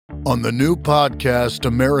On the new podcast,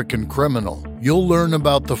 American Criminal, you'll learn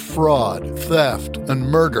about the fraud, theft, and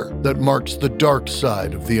murder that marks the dark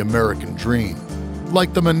side of the American dream.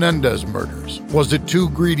 Like the Menendez murders. Was it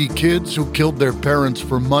two greedy kids who killed their parents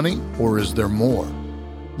for money, or is there more?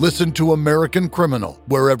 Listen to American Criminal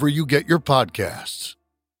wherever you get your podcasts.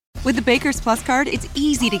 With the Baker's Plus card, it's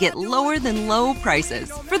easy to get lower than low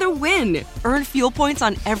prices for the win. Earn fuel points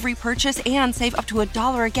on every purchase and save up to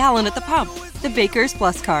 $1 a gallon at the pump. The Baker's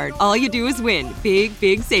Plus card. All you do is win. Big,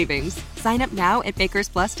 big savings. Sign up now at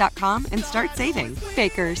bakersplus.com and start saving.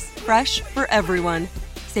 Baker's. Fresh for everyone.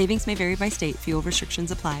 Savings may vary by state. Fuel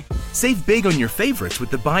restrictions apply. Save big on your favorites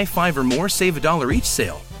with the Buy 5 or More, Save $1 each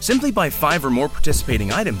sale. Simply buy 5 or more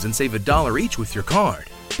participating items and save $1 each with your card.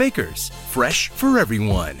 Baker's, fresh for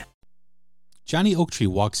everyone. Johnny Oaktree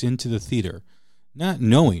walks into the theater, not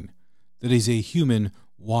knowing that he's a human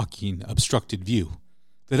walking obstructed view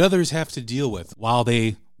that others have to deal with while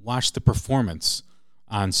they watch the performance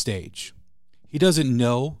on stage. He doesn't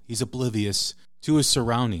know, he's oblivious to his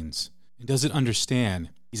surroundings and doesn't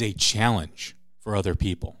understand he's a challenge for other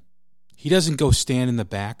people. He doesn't go stand in the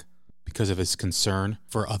back because of his concern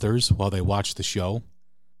for others while they watch the show.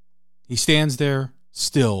 He stands there,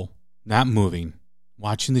 still, not moving,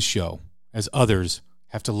 watching the show as others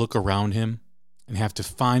have to look around him and have to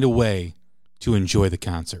find a way to enjoy the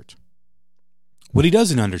concert. What he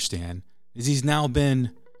doesn't understand is he's now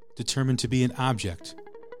been determined to be an object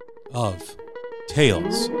of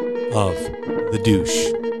Tales of the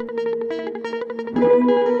Douche.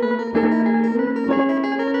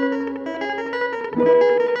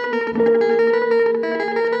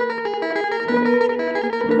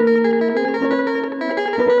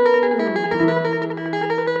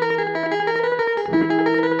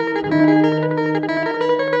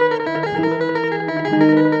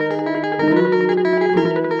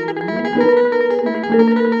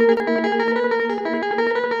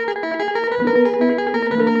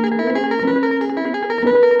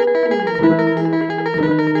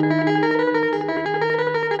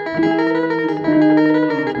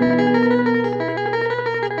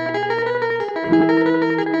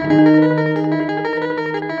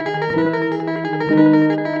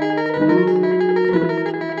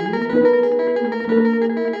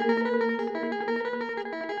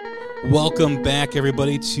 Welcome back,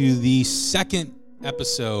 everybody, to the second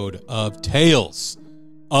episode of Tales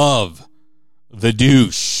of the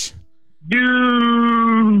Douche.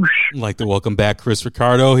 Douche. I'd like to welcome back Chris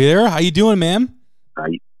Ricardo here. How you doing, man?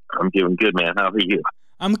 I'm doing good, man. How are you?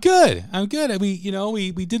 I'm good.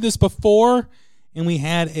 We did this before, and we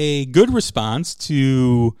had a good response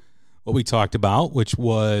to what we talked about, which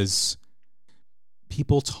was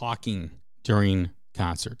people talking during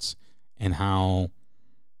concerts and how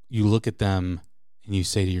you look at them and you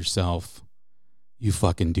say to yourself, you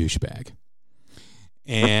fucking douchebag.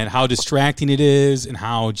 And how distracting it is and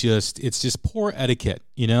how it's just poor etiquette.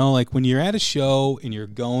 You know, like when you're at a show and you're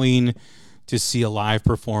going to see a live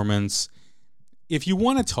performance, if you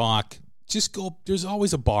want to talk, just go. There's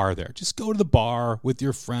always a bar there. Just go to the bar with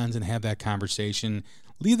your friends and have that conversation.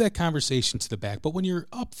 Leave that conversation to the back. But when you're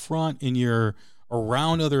up front and you're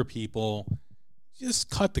around other people,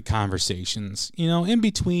 just cut the conversations, in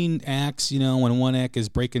between acts, when one act is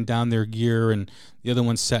breaking down their gear and the other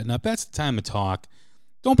one's setting up. That's the time to talk.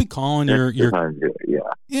 Don't be calling your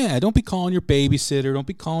don't be calling your babysitter. Don't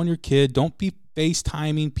be calling your kid. Don't be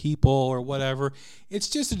FaceTiming people or whatever. It's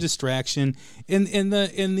just a distraction. And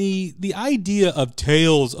the idea of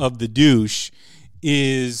Tales of the Douche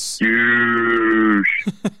is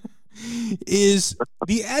is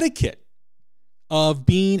the etiquette of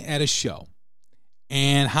being at a show.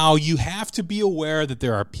 And how you have to be aware that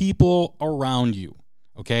there are people around you,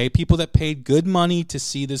 okay? People that paid good money to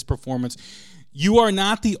see this performance. You are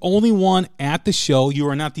not the only one at the show. You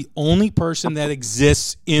are not the only person that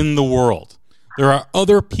exists in the world. There are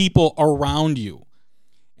other people around you.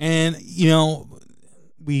 And,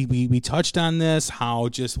 we touched on this, how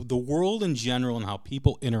just the world in general and how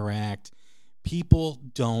people interact. People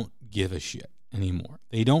don't give a shit anymore.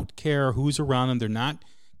 They don't care who's around them. They're not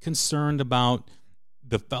concerned about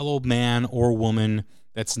the fellow man or woman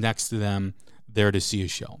that's next to them there to see a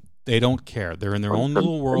show. They don't care. They're in their own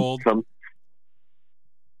little world.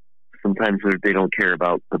 Sometimes they don't care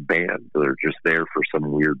about the band. They're just there for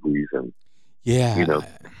some weird reason. Yeah.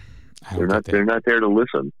 They're not there to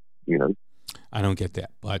listen, I don't get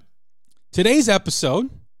that. But today's episode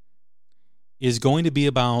is going to be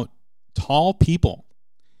about tall people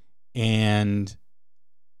and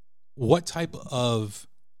what type of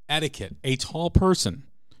etiquette a tall person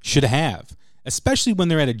should have, especially when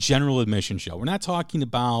they're at a general admission show. We're not talking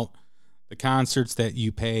about the concerts that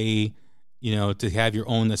you pay, to have your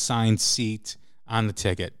own assigned seat on the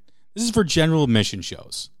ticket. This is for general admission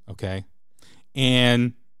shows, okay?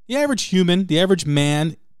 And the average human, the average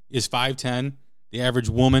man is 5'10". The average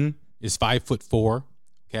woman is 5'4",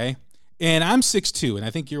 okay? And I'm 6'2", and I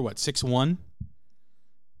think you're what, 6'1"?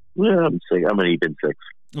 Yeah, I'm an even 6.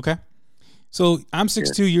 Okay. So I'm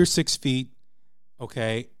 6'2", you're 6 feet,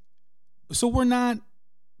 okay? So we're not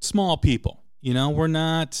small people, We're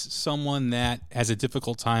not someone that has a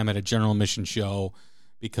difficult time at a general admission show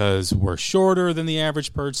because we're shorter than the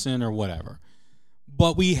average person or whatever.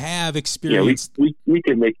 But we have experience. Yeah, we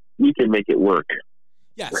can make it work.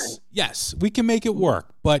 Yes, we can make it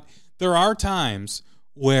work. But there are times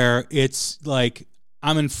where it's like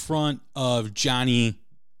I'm in front of Johnny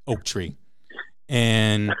Oaktree,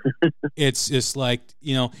 and it's just like,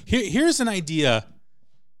 here's an idea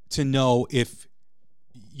to know if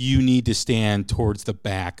you need to stand towards the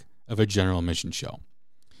back of a general admission show.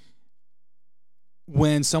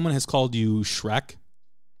 When someone has called you Shrek,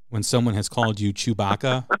 when someone has called you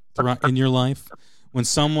Chewbacca in your life, when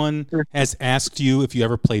someone has asked you if you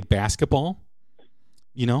ever played basketball,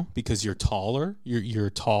 because you're taller, you're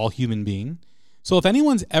a tall human being. So if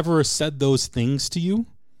anyone's ever said those things to you,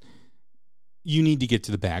 you need to get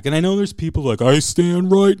to the back. And I know there's people like, I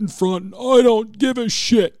stand right in front and I don't give a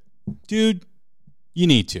shit. Dude, you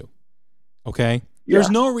need to. Okay? Yeah.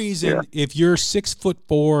 There's no reason if you're 6'4",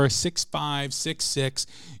 6'5", 6'6",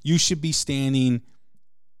 you should be standing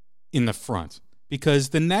in the front, because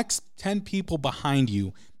the next 10 people behind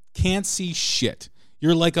you can't see shit.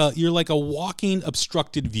 You're like a walking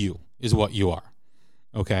obstructed view is what you are.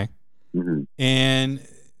 Okay? Mm-hmm. And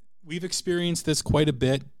we've experienced this quite a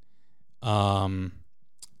bit.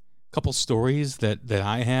 Couple stories that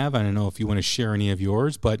I have. I don't know if you want to share any of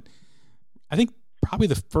yours, but I think probably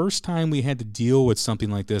the first time we had to deal with something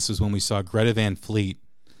like this was when we saw Greta Van Fleet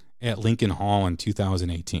at Lincoln Hall in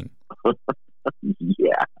 2018.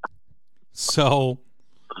 Yeah. So,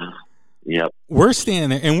 yep. We're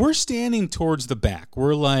standing there, and we're standing towards the back.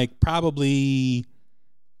 We're like probably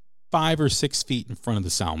 5 or 6 feet in front of the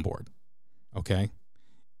soundboard. Okay,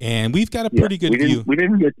 and we've got a pretty good view. We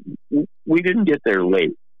didn't get there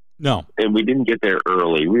late. No, and we didn't get there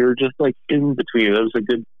early. We were just like in between. It was a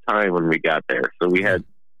good time when we got there, so we had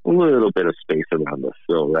a little bit of space around us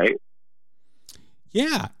still, right?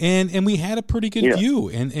 Yeah, and we had a pretty good view,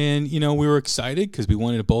 and we were excited because we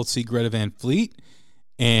wanted to both see Greta Van Fleet,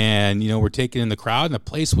 and we're taking in the crowd, and the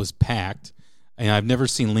place was packed, and I've never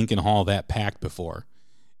seen Lincoln Hall that packed before.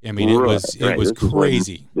 I mean, it was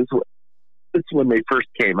crazy. This is when they first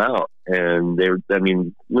came out, and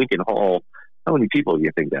Lincoln Hall. How many people do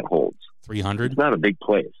you think that holds? 300. It's not a big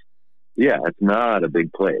place. Yeah, it's not a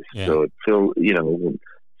big place. Yeah. So it feels, when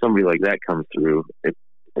somebody like that comes through,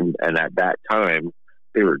 and at that time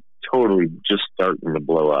they were totally just starting to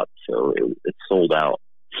blow up, so it sold out.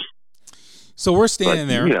 So we're standing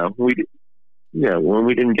there. When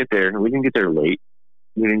we didn't get there late.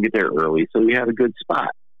 We didn't get there early, so we had a good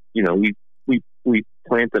spot. We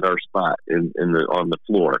planted our spot on the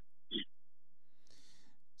floor.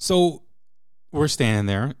 So we're standing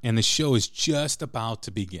there, and the show is just about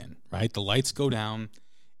to begin, right? The lights go down,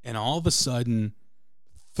 and all of a sudden,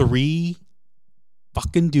 3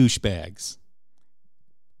 fucking douchebags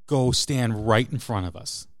go stand right in front of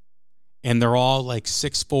us. And they're all like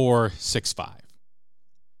 6'4", 6'5".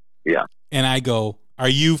 Yeah. And I go, are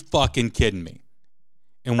you fucking kidding me?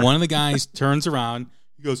 And one of the guys turns around,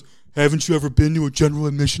 he goes, haven't you ever been to a general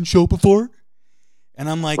admission show before? And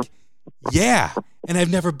I'm like, yeah, and I've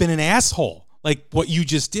never been an asshole like what you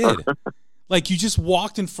just did. Like, you just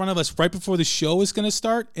walked in front of us right before the show is going to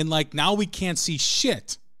start, and like now we can't see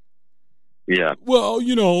shit. Yeah. Well,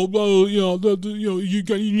 you need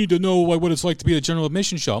to know what it's like to be at a general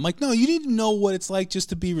admission show. I'm like, no, you need to know what it's like just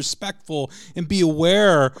to be respectful and be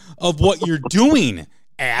aware of what you're doing,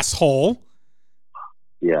 asshole.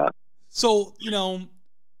 Yeah. So,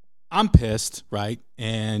 I'm pissed, right?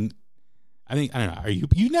 And I don't know.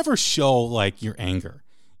 You never show like your anger.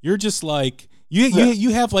 You're just like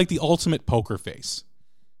you have like the ultimate poker face.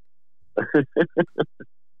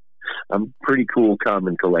 I'm pretty cool, calm,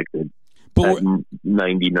 and collected. But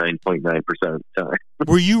 99.9% of the time.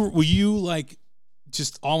 Were you like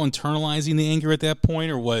just all internalizing the anger at that point,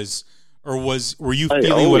 or were you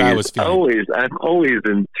feeling what I was feeling? I'm always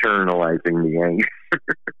internalizing the anger.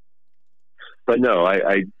 But no,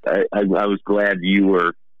 I was glad you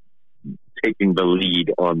were taking the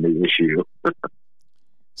lead on the issue.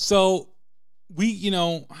 So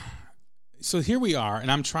so here we are, and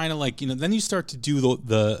I'm trying to then you start to do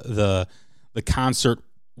the concert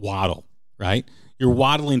waddle, right? You're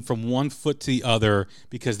waddling from one foot to the other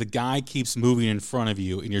because the guy keeps moving in front of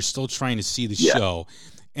you, and you're still trying to see the show.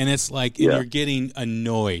 And it's like, and you're getting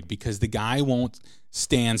annoyed because the guy won't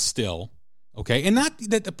stand still. Okay. And not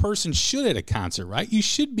that the person should at a concert, right? You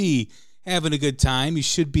should be having a good time. You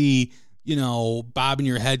should be, bobbing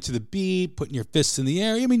your head to the beat, putting your fists in the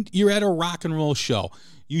air. I mean, you're at a rock and roll show.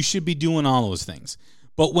 You should be doing all those things.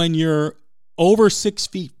 But when you're over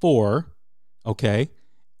 6'4", okay,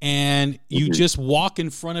 and you just walk in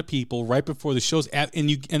front of people right before the show's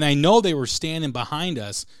and I know they were standing behind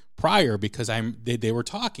us prior because they were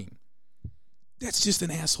talking. That's just an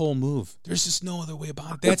asshole move. There's just no other way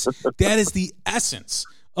about it. That is the essence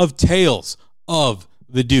of Tales of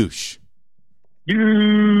the Douche.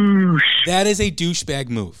 Douche. That is a douchebag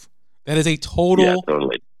move. That is a total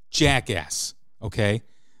jackass. Okay.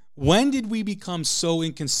 When did we become so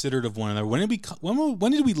inconsiderate of one another?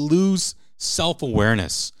 When did we lose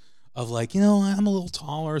self-awareness of like, I'm a little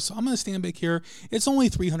taller, so I'm going to stand back here. It's only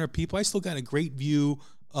 300 people. I still got a great view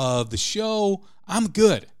of the show. I'm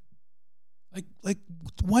good.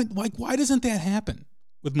 Why doesn't that happen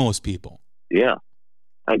with most people? Yeah.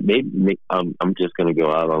 I'm just going to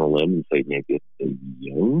go out on a limb and say maybe it's the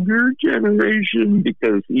younger generation,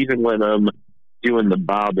 because even when I'm doing the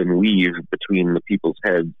bob and weave between the people's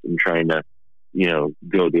heads and trying to,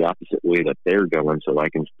 go the opposite way that they're going so I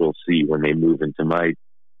can still see when they move into my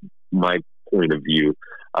point of view,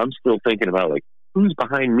 I'm still thinking about like, who's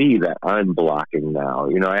behind me that I'm blocking now?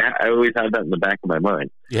 I always have that in the back of my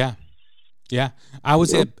mind. Yeah. Yeah. I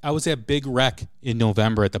was at Big Wreck in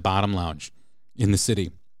November at the Bottom Lounge in the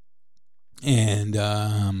city. And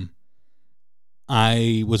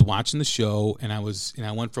I was watching the show, and I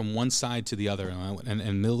went from one side to the other, and in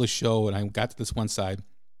the middle of the show, and I got to this one side,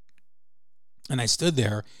 and I stood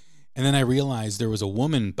there, and then I realized there was a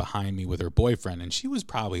woman behind me with her boyfriend, and she was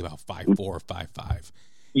probably about 5'4", 5'5".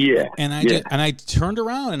 Yeah. And I turned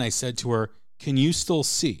around and I said to her, "Can you still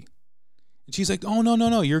see?" And she's like, "Oh,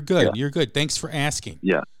 no, you're good. Yeah. You're good. Thanks for asking."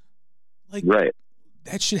 Yeah. Right.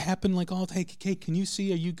 That should happen like all day. Hey, can you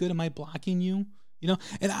see? Are you good? Am I blocking you?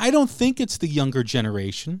 And I don't think it's the younger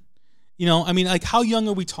generation. I mean, like, how young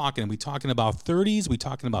are we talking? Are we talking about 30s? Are we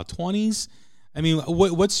talking about 20s? I mean,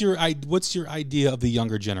 what's your idea of the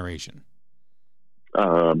younger generation?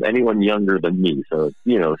 Anyone younger than me, so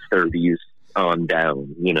 30s on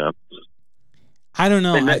down. I don't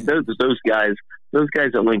know. And those guys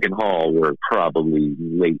at Lincoln Hall were probably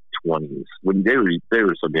late 20s when they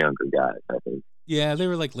were some younger guys, I think. Yeah, they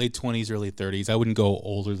were like late 20s, early 30s. I wouldn't go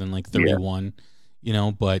older than like 31,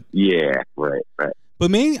 but... Yeah, right. But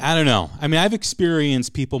maybe, I don't know. I mean, I've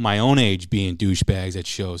experienced people my own age being douchebags at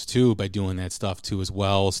shows too, by doing that stuff too as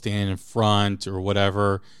well, standing in front or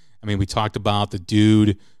whatever. I mean, we talked about the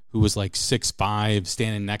dude who was like 6'5",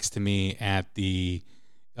 standing next to me at the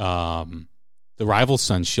Rival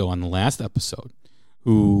Sons show on the last episode,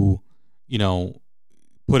 who,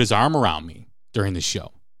 put his arm around me during the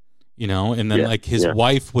show. And then his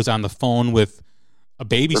wife was on the phone with a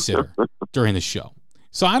babysitter during the show.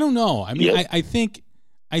 So I don't know. I mean, I think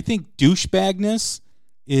douchebagness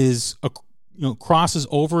is crosses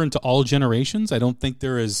over into all generations. I don't think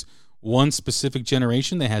there is one specific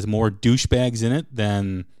generation that has more douchebags in it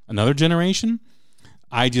than another generation.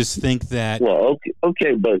 I just think that. Well,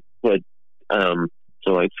 okay, but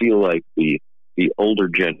so I feel like the older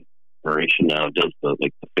generation now does the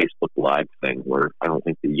Facebook Live thing, where I don't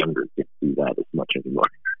think the younger kids do that as much anymore.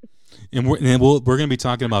 And we're going to be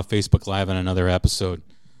talking about Facebook Live in another episode,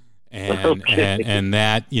 and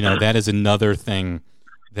that that is another thing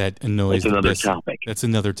that annoys. That's another topic. That's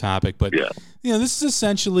another topic, but this is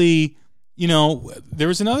essentially there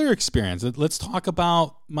was another experience. Let's talk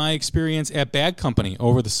about my experience at Bad Company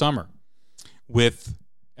over the summer.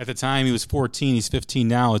 At the time he was 14, he's 15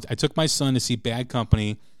 now. I took my son to see Bad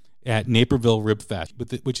Company at Naperville Rib Fest,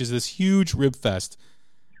 which is this huge rib fest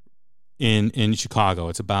in Chicago.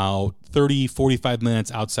 It's about 45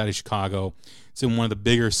 minutes outside of Chicago. It's in one of the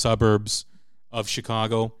bigger suburbs of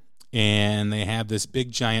Chicago, and they have this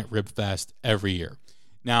big giant rib fest every year.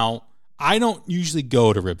 Now, I don't usually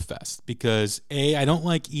go to Rib Fest because I don't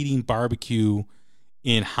like eating barbecue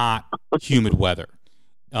in hot, humid weather.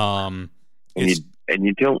 And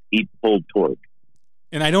you don't eat pulled pork.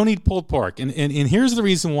 And I don't eat pulled pork. And here's the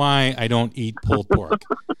reason why I don't eat pulled pork.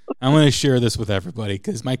 I'm going to share this with everybody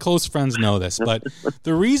because my close friends know this. But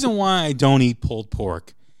the reason why I don't eat pulled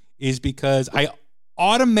pork is because I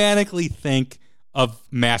automatically think of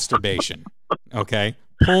masturbation. Okay?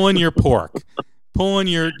 Pulling your pork. Pulling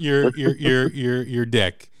your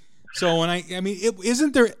dick. So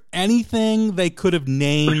isn't there anything they could have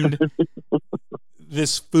named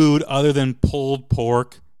this food other than pulled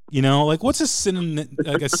pork? You know, like what's a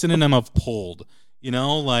synonym of pulled? You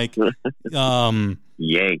know, like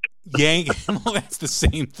yank. Well, that's the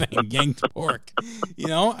same thing. Yanked pork. You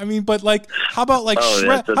know, I mean, but like, how about like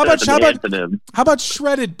how about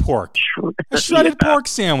shredded pork? A shredded pork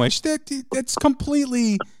sandwich. That's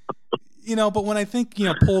completely, you know. But when I think, you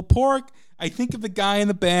know, pulled pork, I think of the guy in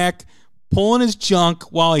the back pulling his junk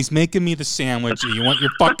while he's making me the sandwich. You want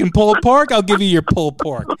your fucking pulled pork? I'll give you your pulled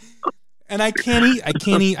pork. And I can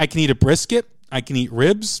eat a brisket. I can eat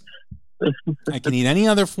ribs. I can eat any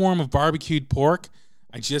other form of barbecued pork.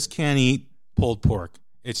 I just can't eat pulled pork.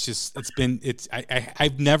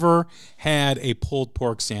 I've never had a pulled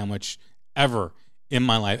pork sandwich ever in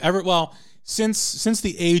my life. Well, since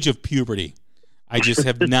the age of puberty, I just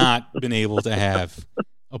have not been able to have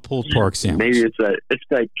a pulled pork sandwich. Maybe it's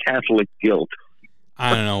that Catholic guilt.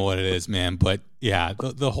 I don't know what it is, man, but yeah,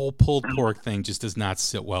 the whole pulled pork thing just does not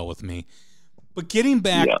sit well with me. But getting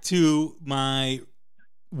back to why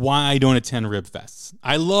I don't attend rib fests.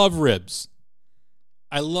 I love ribs.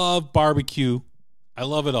 I love barbecue. I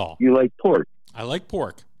love it all. You like pork? I like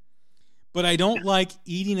pork. But I don't like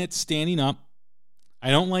eating it standing up. I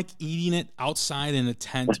don't like eating it outside in a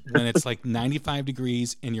tent when it's like 95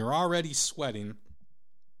 degrees and you're already sweating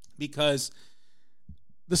because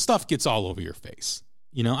the stuff gets all over your face.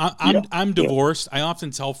 You know, I'm divorced. I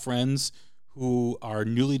often tell friends who are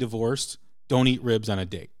newly divorced, don't eat ribs on a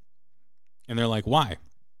date. And they're like, why?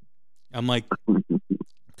 I'm like,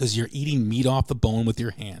 because you're eating meat off the bone with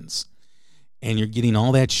your hands and you're getting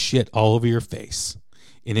all that shit all over your face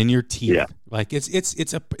and in your teeth. Yeah. Like it's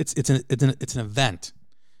an event.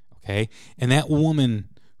 Okay. And that woman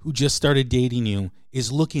who just started dating you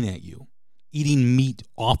is looking at you eating meat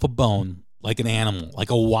off a bone like an animal, like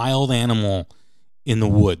a wild animal in the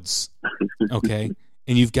woods. Okay.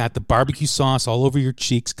 And you've got the barbecue sauce all over your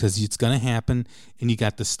cheeks because it's going to happen. And you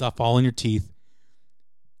got the stuff all in your teeth.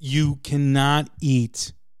 You cannot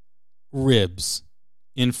eat ribs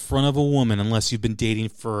in front of a woman unless you've been dating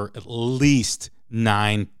for at least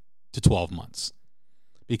 9 to 12 months.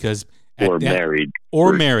 Because married.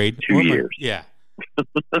 2 years. Yeah.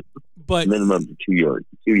 But minimum 2 years.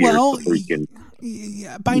 2 years before you can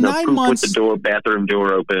by 9 months with the bathroom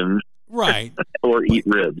door open. Right. Or eat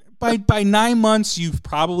ribs. By 9 months you've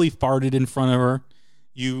probably farted in front of her.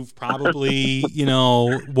 You've probably,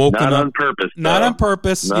 woken not up on purpose. Not on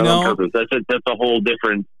purpose. Not on purpose. That's a whole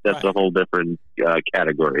different. That's a whole different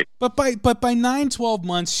category. But by 9, 12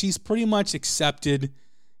 months, she's pretty much accepted,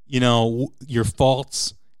 your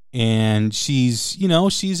faults, and she's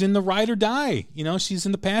in the ride or die. She's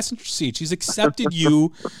in the passenger seat. She's accepted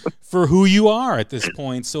you for who you are at this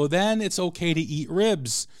point. So then it's okay to eat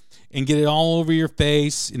ribs and get it all over your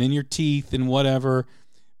face and in your teeth and whatever.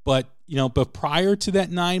 But prior to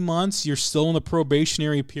that 9 months, you're still in the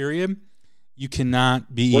probationary period. You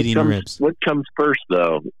cannot be eating ribs. What comes first,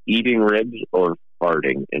 though? Eating ribs or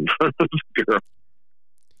farting in front of a girl?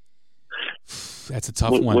 That's a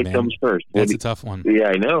tough one, what man. What comes first? That's a tough one. Yeah,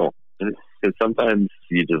 I know. Because sometimes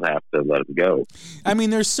you just have to let it go. I mean,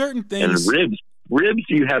 there's certain things. And ribs,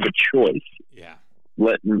 you have a choice. Yeah.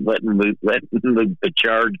 Letting the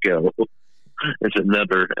charge go. It's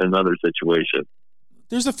another situation.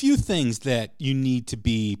 There's a few things that you need to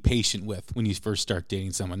be patient with when you first start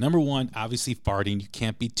dating someone. Number one, obviously farting. You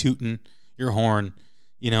can't be tooting your horn,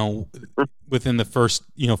 within the first,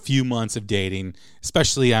 few months of dating,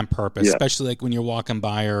 especially on purpose, especially like when you're walking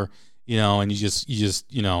by her, and you just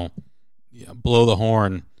blow the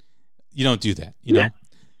horn. You don't do that,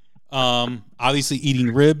 know? Obviously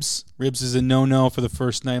eating ribs is a no-no for the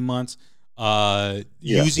first 9 months. That's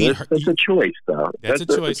a choice, though. That's a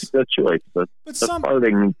choice. It's a choice, but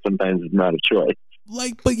farting sometimes is not a choice.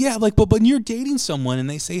 But when you're dating someone and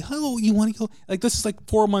they say, "Oh, you want to go?" Like this is like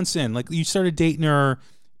 4 months in. Like you started dating her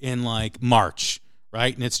in like March,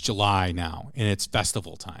 right? And it's July now, and it's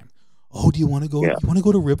festival time. Oh, do you want to go? Yeah. You want to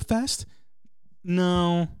go to Rib Fest?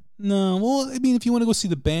 No. Well, I mean, if you want to go see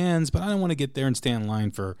the bands, but I don't want to get there and stand in line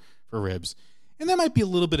for ribs, and that might be a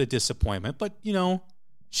little bit of disappointment, but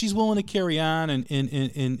she's willing to carry on and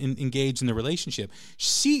engage in the relationship.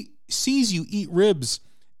 She sees you eat ribs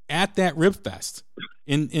at that rib fest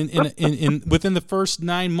in within the first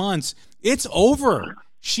 9 months. It's over.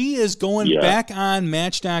 She is going back on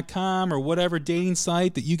Match.com or whatever dating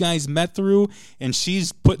site that you guys met through, and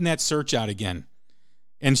she's putting that search out again.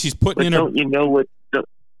 And she's putting in her. Don't you know what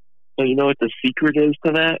the secret is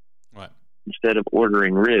to that? What? Instead of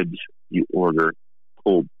ordering ribs, you order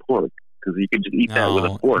pulled pork. Because you can just eat that with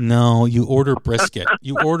a fork. No, you order brisket.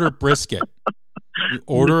 You order a brisket.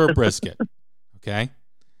 Okay?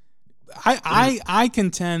 I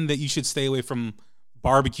contend that you should stay away from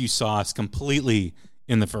barbecue sauce completely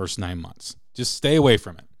in the first 9 months. Just stay away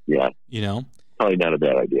from it. Yeah. Probably not a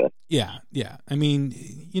bad idea. Yeah. I mean,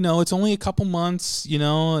 it's only a couple months,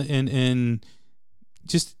 and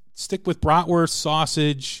just stick with bratwurst,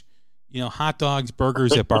 sausage, hot dogs,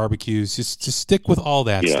 burgers at barbecues. Just stick with all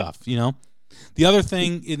that stuff, The other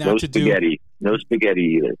thing No spaghetti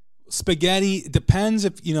either. Spaghetti depends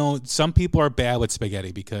if, some people are bad with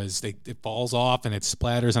spaghetti because it falls off and it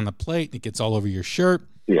splatters on the plate and it gets all over your shirt.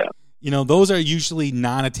 Yeah. Those are usually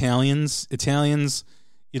non-Italians. Italians,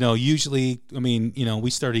 usually, we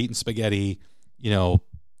started eating spaghetti, 2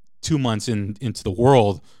 months into the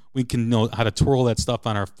world. We can know how to twirl that stuff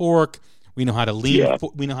on our fork. We know how to lean.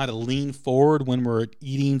 We know how to lean forward when we're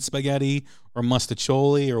eating spaghetti or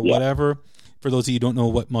mustacholi or whatever. For those of you who don't know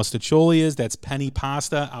what mustacholi is, that's penny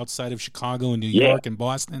pasta outside of Chicago and New York and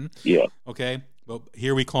Boston. Yeah. Okay. But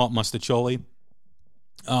here we call it mustacholi.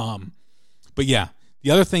 But yeah,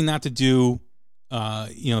 the other thing not to do,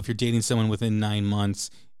 if you're dating someone within 9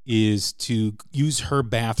 months, is to use her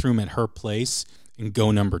bathroom at her place and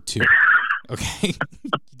go number 2. Okay.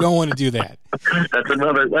 You don't want to do that. That's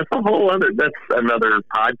another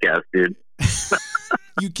podcast, dude.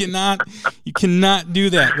 You cannot do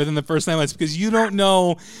that within the first 9 months because you don't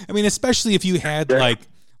know. I mean, especially if you had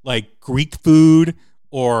like Greek food,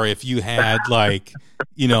 or if you had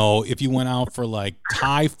if you went out for like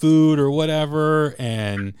Thai food or whatever,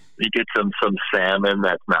 and you get some salmon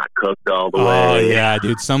that's not cooked all the way. Oh yeah,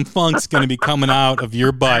 dude, some funk's going to be coming out of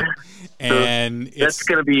your butt, and so that's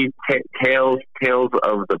going to be tales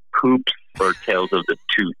of the poops or tales of the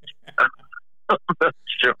tooth. I'm not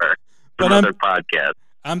sure. But another podcast.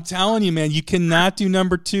 I'm telling you, man, you cannot do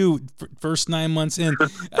number 2 first 9 months in,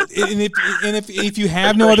 and if you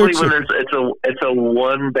have no other, when it's a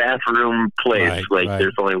one bathroom place,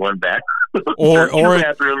 there's only one bath, or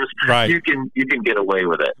bathrooms, right? You can get away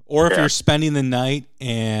with it. Or if you're spending the night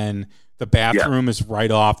and the bathroom is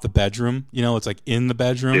right off the bedroom, it's like in the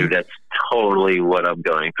bedroom. Dude, that's totally what I'm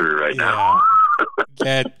going through right now.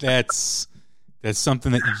 That's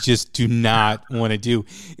something that you just do not want to do.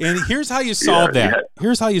 And here's how you solve that. Yeah.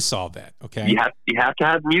 Here's how you solve that, okay? You have to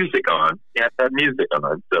have music on. You have to have music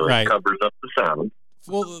on so it covers up the sound.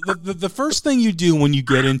 Well, the first thing you do when you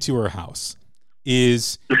get into her house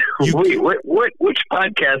is... Wait, which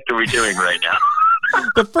podcast are we doing right now?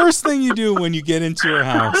 The first thing you do when you get into her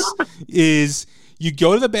house is you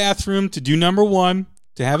go to the bathroom to do number 1,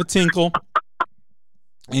 to have a tinkle,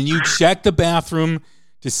 and you check the bathroom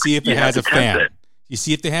to see if it has a fan. You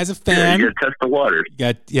see if it has a fan. You got to test the water.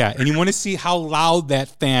 And you want to see how loud that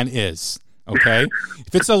fan is. Okay?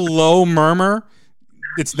 If it's a low murmur,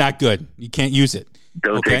 it's not good. You can't use it.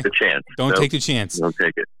 Don't take the chance. Don't take the chance. Don't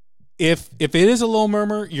take it. If it is a low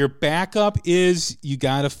murmur, your backup is you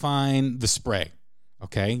got to find the spray.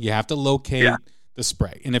 Okay? You have to locate the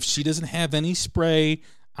spray. And if she doesn't have any spray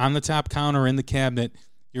on the top counter in the cabinet,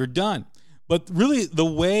 you're done. But really, the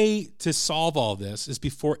way to solve all this is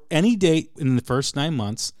before any date in the first 9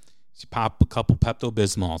 months, you pop a couple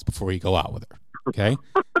Pepto-Bismols before you go out with her. Okay,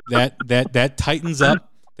 that tightens up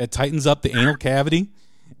the anal cavity,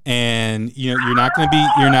 and you're not going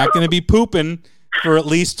to be pooping for at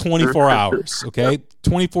least 24 hours. Okay,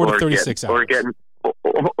 24 to 36 hours.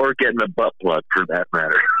 Or getting a butt plug for that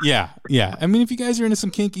matter. Yeah. I mean, if you guys are into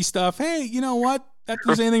some kinky stuff, hey, you know what? Not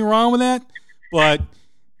there's anything wrong with that, but.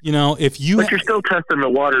 But you're still testing the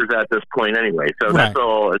waters at this point anyway, so that's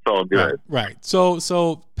all. It's all good, right? So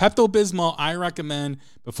Pepto-Bismol, I recommend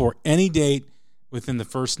before any date within the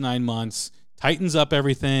first 9 months, tightens up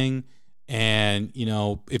everything, and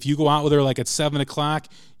if you go out with her like at 7:00,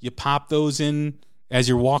 you pop those in as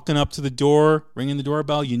you're walking up to the door, ringing the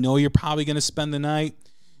doorbell. You're probably going to spend the night.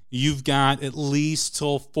 You've got at least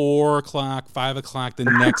till 4:00, 5:00 the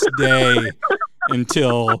next day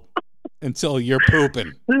until you're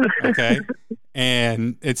pooping, okay?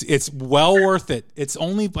 And it's well worth it. It's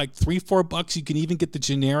only like $3-4. You can even get the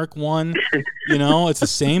generic one. It's the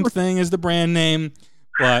same thing as the brand name,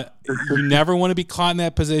 but you never want to be caught in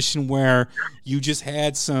that position where you just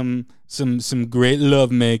had some great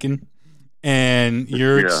love making, and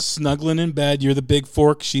you're snuggling in bed. You're the big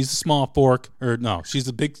fork. She's the small fork, or no, you're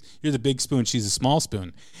the big spoon. She's the small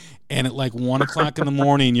spoon. And at like 1:00 in the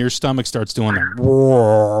morning, your stomach starts doing that.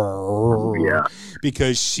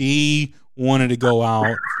 Because she wanted to go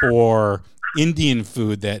out for Indian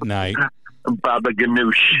food that night. Baba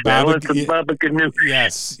Ganoush. Baba Ganoush.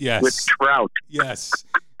 Yes. With trout. Yes.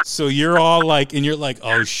 So you're all like,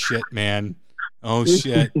 oh shit, man. Oh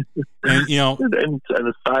shit. And and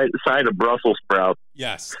a side of Brussels sprouts.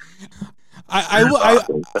 Yes.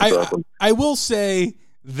 I will say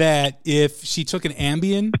that if she took an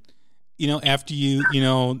Ambien, after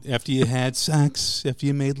you had sex, after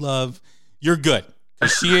you made love, you're good.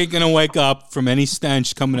 Because she ain't going to wake up from any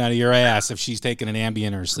stench coming out of your ass if she's taking an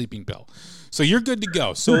Ambien or a sleeping pill. So you're good to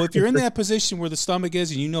go. So if you're in that position where the stomach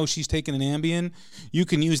is and you know she's taking an Ambien, you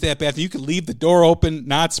can use that bathroom. You can leave the door open,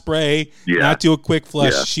 not spray, not do a quick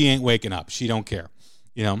flush. Yeah. She ain't waking up. She don't care.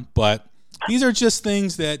 But these are just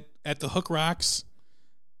things that at the Hook Rocks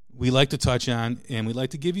we like to touch on, and we like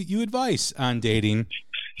to give you advice on dating.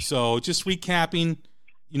 So just recapping,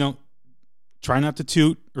 try not to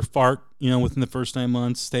toot or fart, within the first 9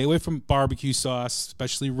 months. Stay away from barbecue sauce,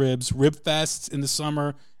 especially ribs. Rib fests in the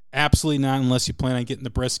summer, absolutely not unless you plan on getting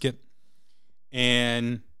the brisket.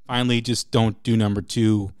 And finally, just don't do number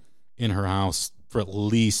 2 in her house for at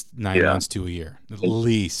least 9 months to a year. At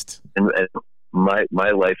least. And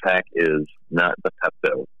my life hack is not the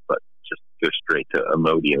Pepto, but just go straight to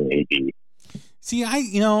Imodium AD. See, I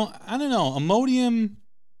don't know. Imodium,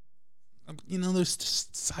 there's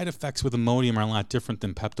just side effects with Imodium are a lot different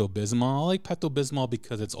than Pepto-Bismol. I like Pepto-Bismol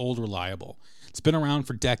because it's old, reliable. It's been around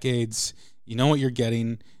for decades. You know what you're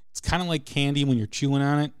getting. It's kind of like candy when you're chewing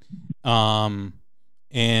on it. I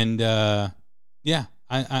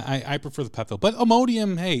prefer the Pepto. But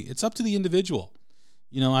Imodium, hey, it's up to the individual.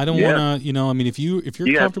 I don't want to, if you're comfortable with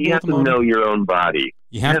Imodium. You have to know your own body.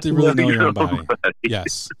 You have to really know your own body.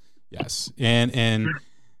 Yes. And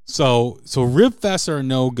so rib fests are a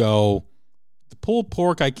no-go. The pulled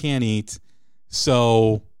pork I can't eat.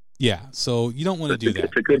 So you don't want to do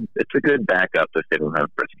that. It's a good backup if they don't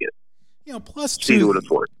have brisket. Plus two,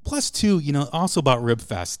 also about rib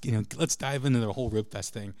fest. Let's dive into the whole rib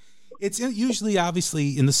fest thing. It's usually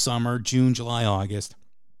obviously in the summer, June, July, August.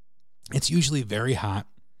 It's usually very hot.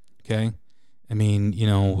 Okay. I mean,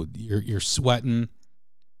 you're sweating.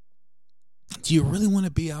 Do you really want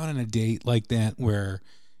to be out on a date like that where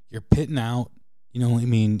you're pitting out,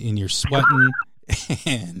 and you're sweating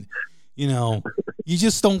and, you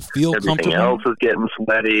just don't feel comfortable. Everything else is getting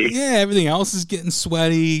sweaty. Yeah, everything else is getting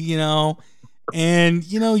sweaty, and,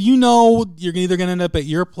 you're either going to end up at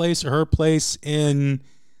your place or her place, and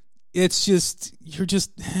it's just, you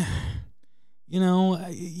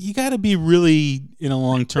got to be really in a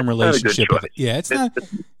long-term relationship with it. Yeah,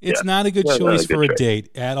 it's not a good choice for a date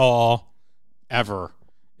at all, ever,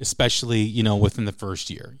 especially, within the first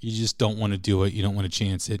year. You just don't want to do it. You don't want to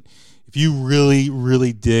chance it. If you really,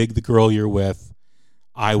 really dig the girl you're with,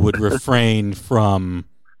 I would refrain from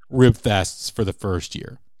rib fests for the first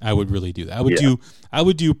year. I would really do that. I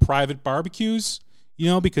would do private barbecues,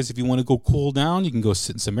 because if you want to go cool down, you can go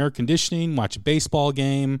sit in some air conditioning, watch a baseball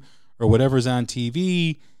game or whatever's on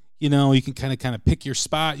TV. You can kind of pick your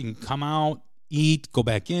spot. You can come out, eat, go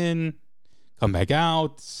back in, come back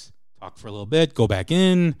out, talk for a little bit, go back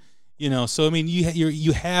in. So I mean,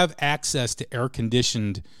 you have access to air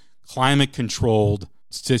conditioned, climate controlled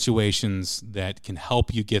situations that can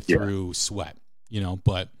help you get through sweat.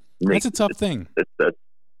 But that's a tough thing. That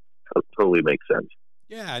totally makes sense.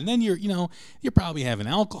 Yeah, and then you're probably having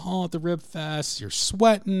alcohol at the rib fest. You're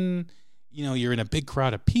sweating. You're in a big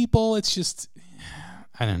crowd of people. It's just,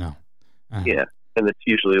 I don't know. And it's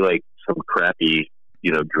usually like some crappy,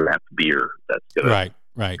 draft beer that's gonna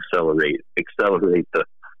accelerate the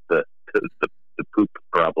poop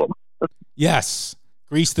problem. Yes,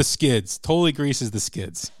 grease the skids. Totally greases the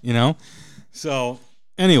skids. So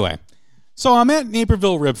anyway, I'm at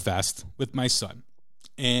Naperville Rib Fest with my son.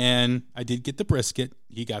 And I did get the brisket.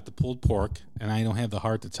 He got the pulled pork. And I don't have the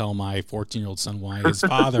heart to tell my 14-year-old son why his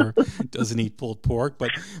father doesn't eat pulled pork.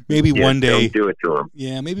 But maybe one day. Don't do it to him.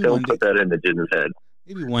 Yeah, maybe don't one day. Don't put that image in his head.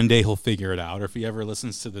 Maybe one day he'll figure it out. Or if he ever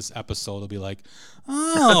listens to this episode, he'll be like,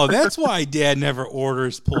 oh, that's why Dad never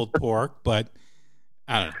orders pulled pork. But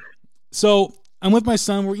I don't know. So I'm with my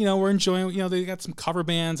son. We're enjoying. They got some cover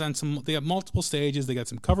bands they got multiple stages. They got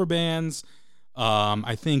some cover bands.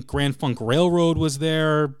 I think Grand Funk Railroad was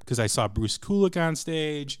there because I saw Bruce Kulick on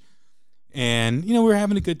stage, and we were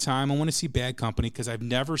having a good time. I want to see Bad Company because I've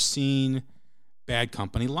never seen Bad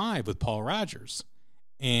Company live with Paul Rodgers,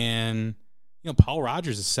 and Paul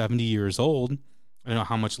Rodgers is 70 years old. I don't know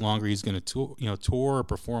how much longer he's going to tour or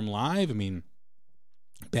perform live. I mean,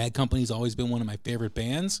 Bad Company's always been one of my favorite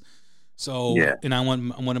bands. So, and I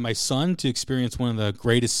wanted my son to experience one of the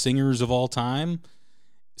greatest singers of all time.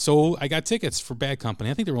 So I got tickets for Bad Company.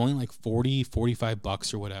 I think they were only like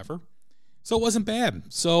 $45 or whatever. So it wasn't bad.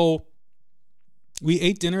 So we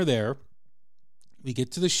ate dinner there. We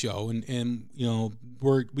get to the show and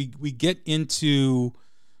we get into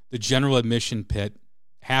the general admission pit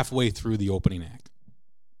halfway through the opening act.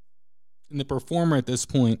 And the performer at this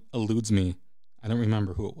point eludes me. I don't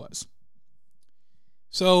remember who it was.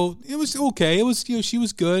 So it was okay. It was, she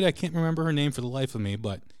was good. I can't remember her name for the life of me,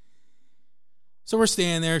 but so we're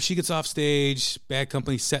standing there. She gets off stage. Bad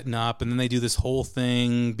Company setting up, and then they do this whole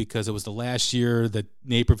thing because it was the last year that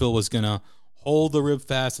Naperville was going to hold the Rib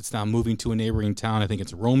Fest. It's now moving to a neighboring town. I think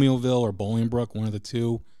it's Romeoville or Bolingbrook, one of the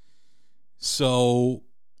two. So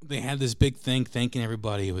they had this big thing thanking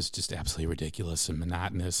everybody. It was just absolutely ridiculous and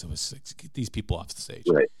monotonous. It was get these people off the stage.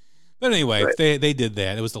 Right. But anyway, they did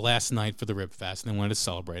that. It was the last night for the Rib Fest, and they wanted to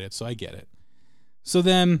celebrate it, so I get it. So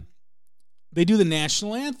then they do the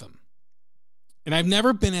national anthem. And I've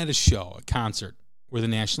never been at a concert, where the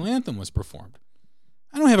national anthem was performed.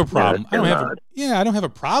 I don't have a problem. I don't have a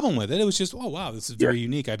problem with it. It was just, oh wow, this is very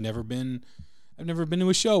unique. I've never been to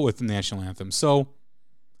a show with the national anthem. So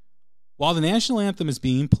while the national anthem is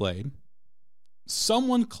being played,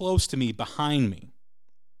 someone close to me, behind me,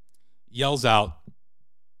 yells out,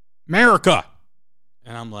 "America!"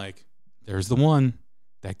 And I'm like, there's the one.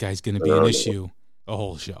 That guy's going to be an issue the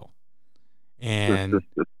whole show. And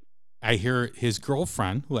I hear his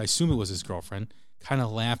girlfriend, who I assume it was his girlfriend, kind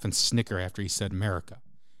of laugh and snicker after he said America.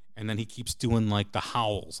 And then he keeps doing like the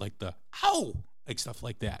howls, like the ow, like stuff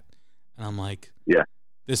like that. And I'm like,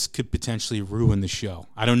 this could potentially ruin the show.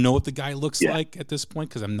 I don't know what the guy looks like at this point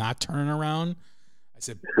because I'm not turning around. I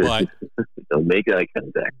said, but don't make eye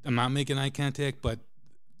contact. I'm not making eye contact, but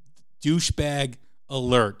douchebag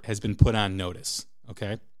alert has been put on notice.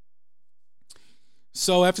 Okay.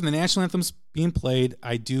 So after the national anthem's being played,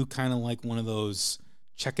 I do kind of like one of those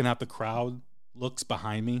checking out the crowd looks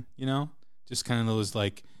behind me, just kind of those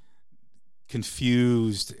like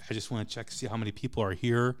confused. I just want to check to see how many people are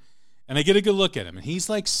here. And I get a good look at him. And he's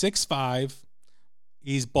like 6'5".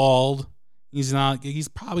 He's bald. He's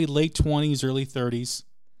probably late 20s, early 30s.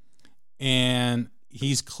 And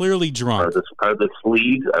he's clearly drunk. Are the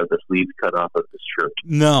sleeves cut off of his shirt?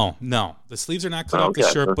 No. The sleeves are not cut off the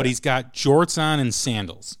shirt, but he's got jorts on and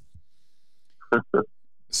sandals.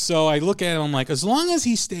 So I look at him, I'm like, as long as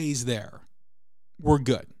he stays there, we're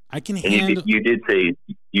good. I can handle. You did say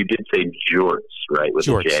jorts, right? With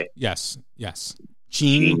jorts. a J. Yes.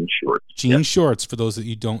 Jean shorts. Jean shorts, for those that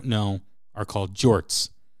you don't know, are called jorts.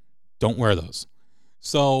 Don't wear those.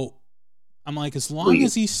 So I'm like, as long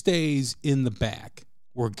as he stays in the back,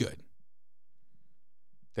 we're good.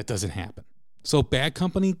 That doesn't happen. So Bad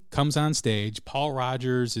Company comes on stage. Paul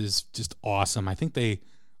Rogers is just awesome. I think they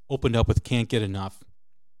opened up with Can't Get Enough.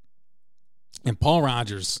 And Paul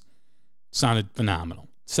Rogers sounded phenomenal.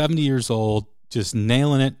 70 years old, just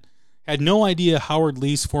nailing it. Had no idea Howard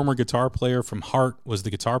Leese, former guitar player from Heart, was the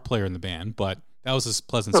guitar player in the band, but that was a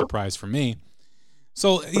pleasant surprise for me.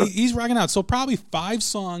 So he's rocking out. So probably 5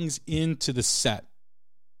 songs into the set,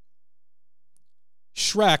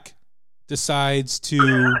 Shrek decides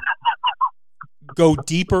to go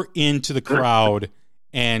deeper into the crowd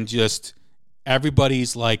and just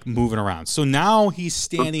everybody's like moving around. So now he's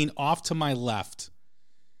standing off to my left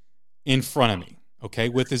in front of me, okay,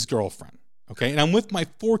 with his girlfriend, okay? And I'm with my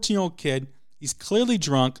 14-year-old kid. He's clearly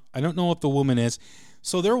drunk. I don't know if the woman is.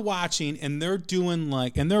 So they're watching and they're doing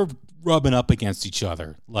and they're rubbing up against each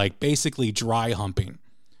other, like basically dry humping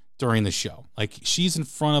during the show. Like she's in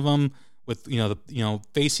front of him with,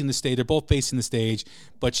 facing the stage. They're both facing the stage,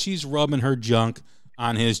 but she's rubbing her junk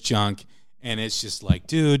on his junk. And it's just like,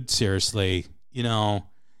 dude, seriously, And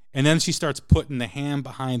then she starts putting the hand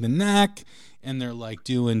behind the neck and they're like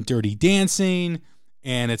doing dirty dancing.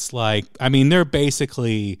 And it's like, I mean, they're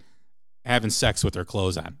basically having sex with their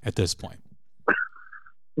clothes on at this point.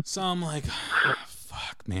 So I'm like,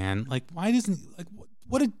 fuck, man. Like, why doesn't, like,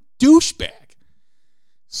 what a douchebag.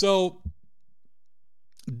 So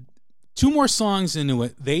 2 more songs into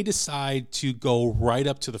it, they decide to go right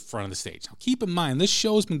up to the front of the stage. Now, keep in mind, this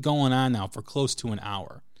show's been going on now for close to an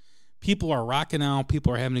hour. People are rocking out.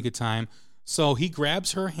 People are having a good time. So he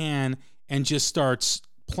grabs her hand and just starts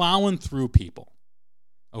plowing through people.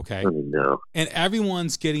 Okay? Oh, no. And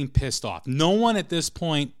everyone's getting pissed off. No one at this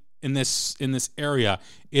point in this area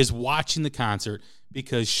is watching the concert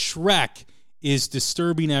because Shrek is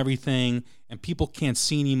disturbing everything and people can't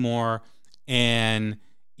see anymore. And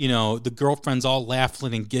the girlfriend's all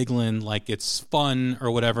laughing and giggling like it's fun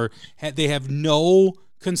or whatever. They have no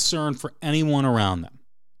concern for anyone around them.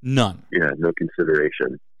 None. Yeah, no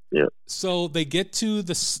consideration. Yeah. So they get to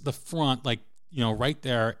the front, like, right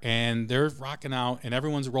there, and they're rocking out, and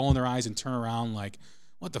everyone's rolling their eyes and turn around like,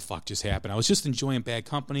 what the fuck just happened? I was just enjoying Bad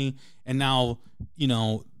Company, and now,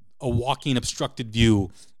 a walking obstructed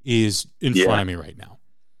view is in front of me right now.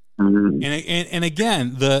 Mm-hmm. And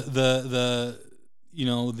again, the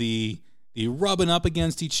The rubbing up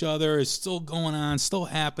against each other is still going on, still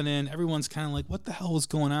happening. Everyone's kind of like, what the hell is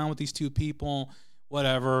going on with these two people?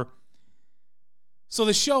 Whatever. So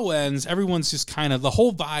the show ends. Everyone's just kind of, the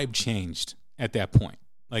whole vibe changed at that point.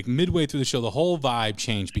 Like midway through the show, the whole vibe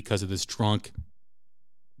changed because of this drunk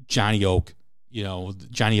Johnny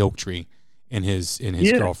Oaktree and his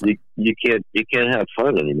girlfriend. You can't have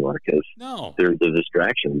fun anymore because there's the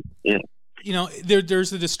distraction. Yeah. There's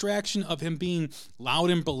the distraction of him being loud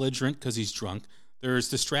and belligerent because he's drunk. There's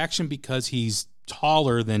distraction because he's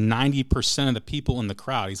taller than 90% of the people in the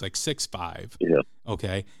crowd. He's like 6'5". Yeah.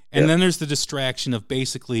 Okay. And then there's the distraction of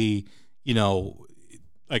basically,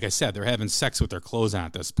 like I said, they're having sex with their clothes on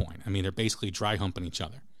at this point. I mean, they're basically dry humping each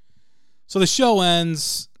other. So the show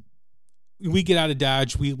ends. We get out of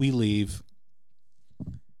Dodge. We leave.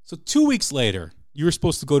 So 2 weeks later, you were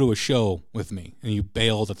supposed to go to a show with me, and you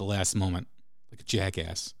bailed at the last moment like a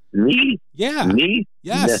jackass. Me? Yeah. Me?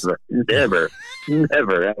 Yes. Never. I would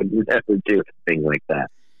never do a thing like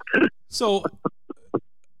that. So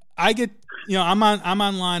I get, I'm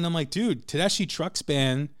online. I'm like, dude, Tedeschi Trucks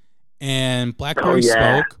Band and Blackberry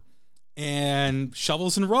Smoke and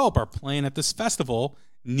Shovels and Rope are playing at this festival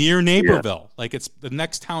near Naperville. Yeah. Like it's the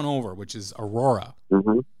next town over, which is Aurora.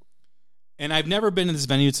 Mm-hmm. And I've never been to this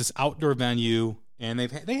venue. It's this outdoor venue, and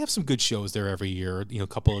they have some good shows there every year. A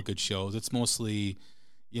couple of good shows. It's mostly,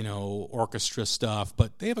 orchestra stuff,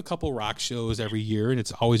 but they have a couple rock shows every year, and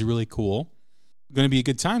it's always really cool. Going to be a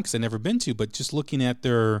good time because I've never been to. But just looking at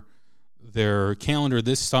their calendar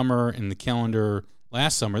this summer and the calendar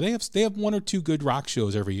last summer, they have one or two good rock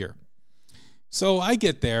shows every year. So I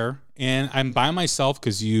get there, and I'm by myself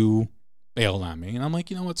because you bailed on me, and I'm like,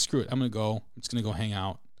 you know what, screw it. I'm just gonna go hang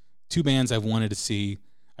out. Two bands I've wanted to see.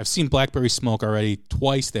 I've seen Blackberry Smoke already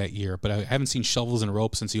twice that year, but I haven't seen Shovels and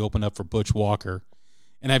Rope since he opened up for Butch Walker.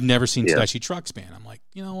 And I've never seen Tedeschi Trucks Band. I'm like,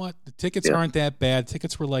 you know what? The tickets aren't that bad.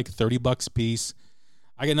 Tickets were like $30 a piece.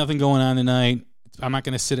 I got nothing going on tonight. I'm not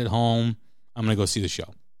going to sit at home. I'm going to go see the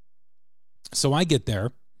show. So I get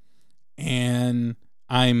there, and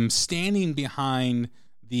I'm standing behind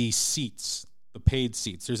the seats, the paid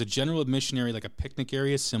seats. There's a general admission area, like a picnic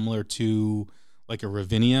area, similar to like a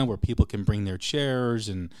Ravinia, where people can bring their chairs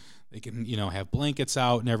and they can, have blankets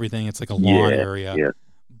out and everything. It's like a lawn area. Yeah.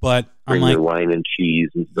 But bring I'm like, their wine and cheese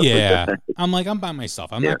and stuff like that. I'm like, I'm by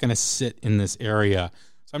myself. I'm not going to sit in this area.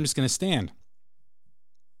 So I'm just going to stand.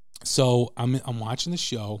 So I'm watching the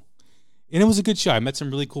show, and it was a good show. I met some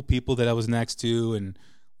really cool people that I was next to, and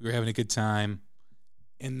we were having a good time.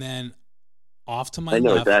 And then off to my left. I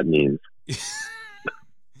know what that means.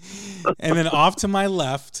 And then off to my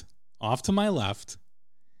left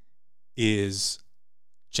is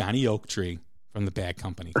Johnny Oaktree from the Bad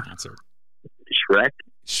Company concert.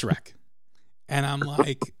 Shrek. And I'm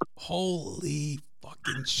like, holy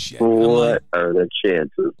fucking shit. What are the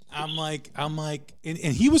chances? I'm like, and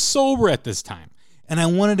he was sober at this time. And I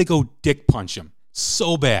wanted to go dick punch him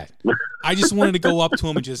so bad. I just wanted to go up to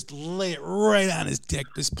him and just lay it right on his dick.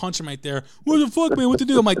 Just punch him right there. What the fuck, man? What to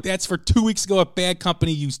do? I'm like, that's for 2 weeks ago at Bad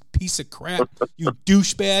Company, you piece of crap. You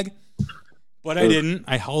douchebag. But I didn't.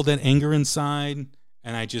 I held that anger inside,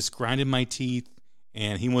 and I just grinded my teeth.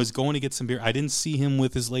 And he was going to get some beer. I didn't see him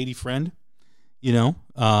with his lady friend, so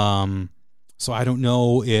I don't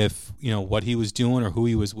know if, what he was doing or who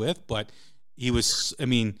he was with, but he was,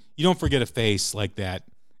 you don't forget a face like that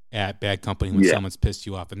at Bad Company when someone's pissed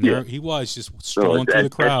you off. And there he was just strolling through the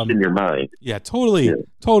crowd. In your mind. Yeah, totally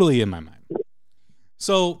in my mind.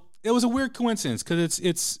 So it was a weird coincidence because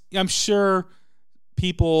it's I'm sure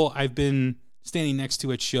people I've been standing next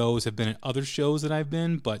to at shows have been at other shows that I've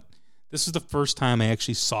been, but this is the first time I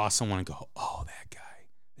actually saw someone and go, oh,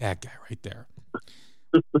 that guy right there.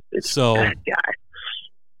 So that guy,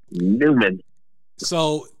 Newman.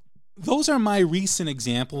 So those are my recent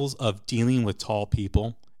examples of dealing with tall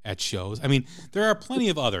people at shows. There are plenty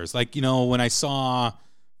of others. Like, when I saw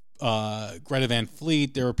Greta Van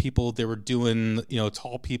Fleet, there were people, they were doing,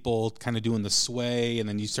 tall people kind of doing the sway, and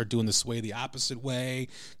then you start doing the sway the opposite way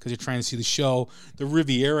because you're trying to see the show. The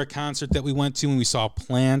Riviera concert that we went to when we saw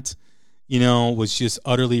Plant, was just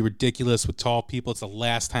utterly ridiculous with tall people. It's the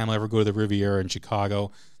last time I'll ever go to the Riviera in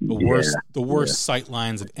Chicago. The worst sight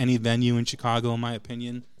lines of any venue in Chicago, in my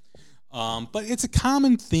opinion. But it's a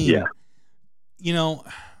common theme. Yeah.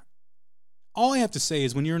 All I have to say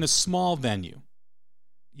is when you're in a small venue,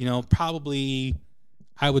 probably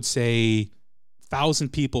I would say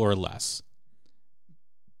 1,000 people or less,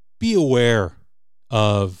 be aware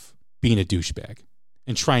of being a douchebag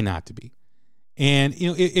and try not to be. And,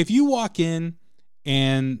 if you walk in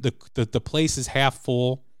and the place is half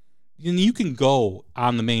full, you can go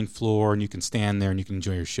on the main floor and you can stand there and you can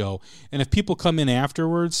enjoy your show. And if people come in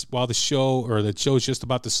afterwards while the show's just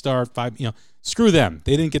about to start, screw them.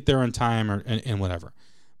 They didn't get there on time and whatever.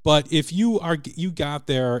 But if you got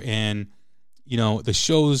there and the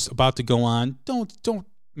show's about to go on, don't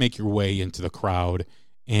make your way into the crowd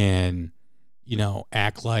and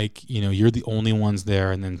act like you're the only ones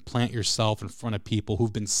there, and then plant yourself in front of people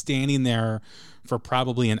who've been standing there for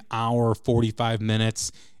probably an hour, 45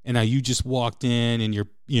 minutes. And now you just walked in and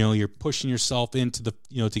you're pushing yourself into the,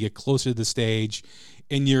 to get closer to the stage,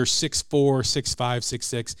 and you're 6'4", 6'5",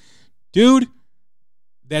 6'6". Dude,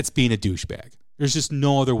 that's being a douchebag. There's just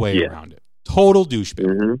no other way around it. Total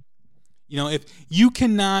douchebag. Mm-hmm. If you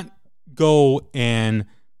cannot go and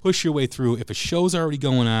push your way through if a show's already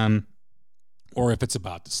going on or if it's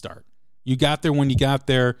about to start. You got there when you got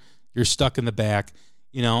there, you're stuck in the back.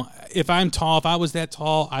 If I'm tall, if I was that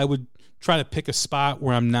tall, I would try to pick a spot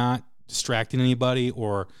where I'm not distracting anybody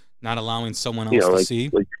or not allowing someone else to see.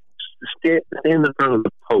 Like stand in front of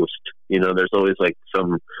the post. There's always like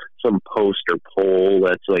some post or pole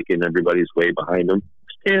that's like in everybody's way behind them.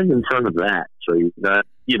 Stand in front of that, so you're not.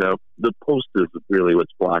 The post is really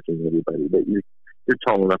what's blocking everybody, but you're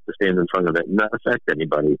tall enough to stand in front of it and not affect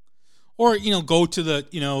anybody. Or go to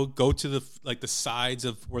the like the sides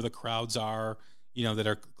of where the crowds are. That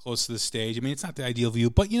are close to the stage. I mean, it's not the ideal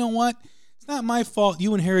view, but you know what? It's not my fault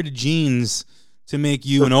you inherited genes to make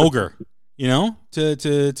you an ogre. It's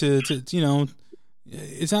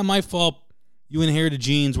not my fault you inherited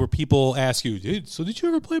genes where people ask you, so did you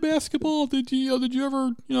ever play basketball? Did you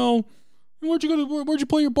ever, where'd you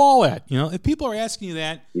play your ball at? If people are asking you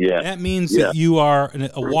that, that means that you are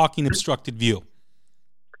a walking obstructed view.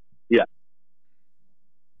 Yeah.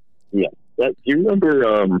 Yeah. Do you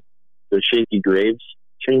remember, the Shaky Graves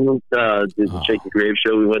the Shaky Graves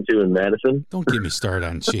show we went to in Madison? Don't get me started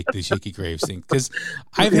on the Shaky Graves thing, because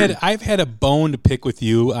I've had a bone to pick with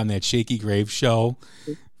you on that Shaky Graves show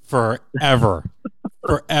forever,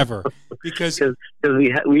 because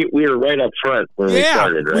we were right up front when we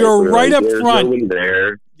started. Right? We were right up front. Nobody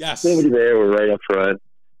there. Yes, nobody there. We're right up front.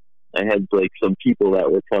 I had like some people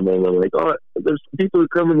that were coming. I'm like, oh, there's some people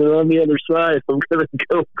coming on the other side. I'm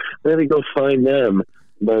gonna go find them.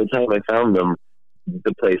 By the time I found them,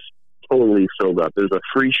 the place totally filled up. It was a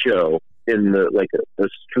free show in the a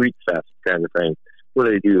street fest kind of thing. What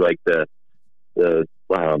do they do? Like the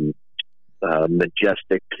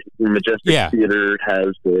Majestic Theater has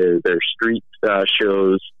their street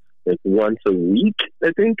shows like once a week,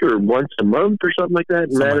 I think, or once a month or something like that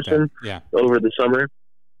in Madison. Over the summer.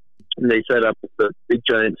 And they set up the big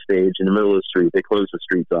giant stage in the middle of the street. They close the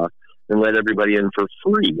streets off and let everybody in for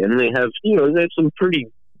free. And they have, they have some pretty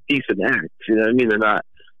decent acts. I mean, they're not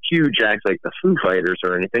huge acts like the Foo Fighters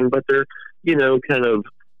or anything, but they're, kind of,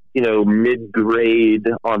 mid-grade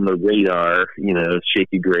on the radar,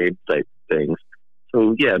 Shaky Grade type things.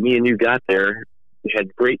 So, yeah, me and you got there. We had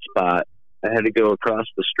a great spot. I had to go across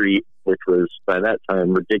the street, which was, by that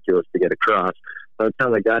time, ridiculous to get across. By the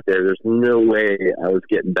time I got there, there's no way I was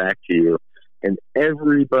getting back to you. And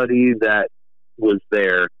everybody that was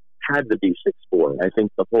there had to be 6'4". I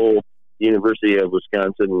think the whole University of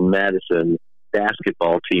Wisconsin-Madison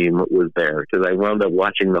basketball team was there, because I wound up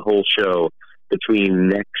watching the whole show between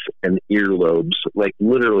necks and earlobes, like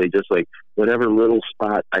literally just like whatever little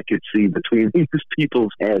spot I could see between these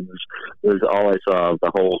people's heads was all I saw of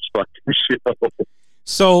the whole fucking show.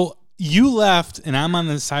 So you left, and I'm on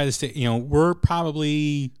the side of the stage. We're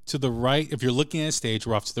probably to the right. If you're looking at a stage,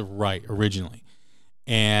 we're off to the right originally.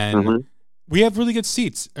 And we have really good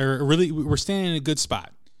seats. We're standing in a good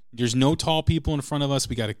spot. There's no tall people in front of us.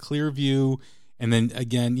 We got a clear view. And then,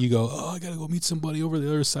 again, you go, I got to go meet somebody over the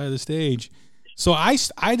other side of the stage. So I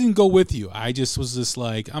didn't go with you. I just was just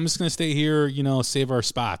like, I'm just going to stay here, save our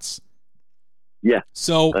spots. Yeah.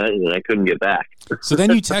 So I couldn't get back. So then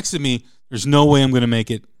you texted me, there's no way I'm going to make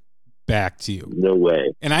it back to you. No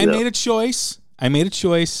way. And I made a choice. I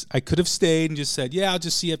could have stayed and just said, I'll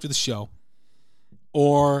just see you after the show.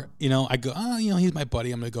 Or, I go, he's my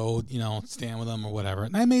buddy. I'm going to go, stand with him or whatever.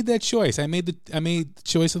 And I made that choice. I made the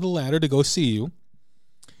choice of the latter to go see you.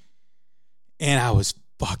 And I was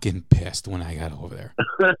fucking pissed when I got over there.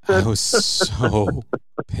 I was so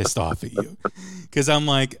pissed off at you. Because I'm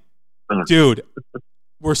like, dude,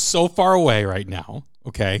 we're so far away right now.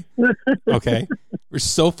 Okay? Okay? We're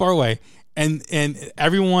so far away. And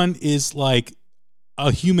everyone is like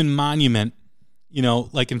a human monument,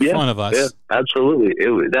 like in front of us. Yeah, absolutely.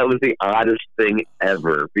 That was the oddest thing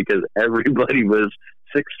ever, because everybody was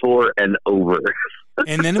 6'4" and over.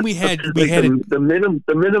 And then we had the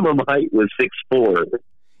minimum height was 6'4".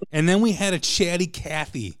 And then we had a chatty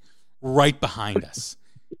Cathy right behind us.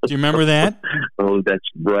 Do you remember that? Oh, that's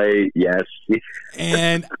right. Yes.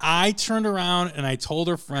 And I turned around and I told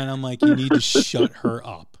her friend, I'm like, you need to shut her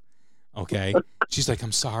up. Okay. She's like,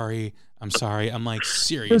 I'm sorry. I'm like,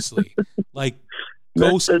 seriously. Like,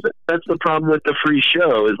 That's the problem with the free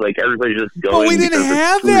show is like everybody's just going. But we didn't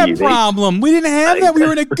have that problem. We didn't have that. We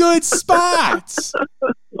were in a good spot.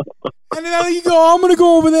 And then you go, oh, I'm going to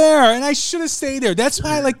go over there. And I should have stayed there. That's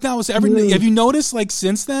why, like, that was everything. Have you noticed, like,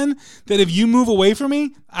 since then, that if you move away from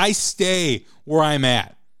me, I stay where I'm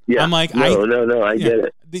at? Yeah. I'm like, no, I get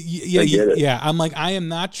it. I get it. Yeah. I'm like, I am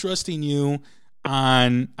not trusting you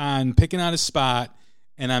on picking out a spot,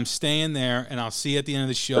 and I'm staying there, and I'll see you at the end of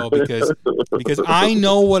the show because I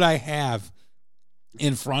know what I have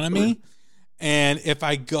in front of me. And if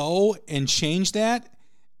I go and change that,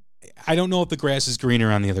 I don't know if the grass is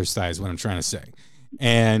greener on the other side is what I'm trying to say.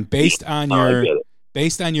 And based on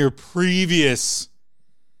your previous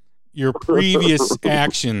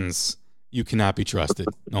actions, you cannot be trusted.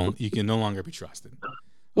 No, you can no longer be trusted.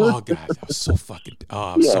 Oh God, I was so fucking.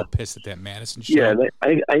 Oh, I'm so pissed at that Madison show. Yeah,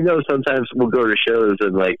 I know. Sometimes we'll go to shows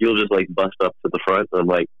and like you'll just like bust up to the front. And I'm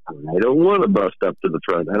like, I don't want to bust up to the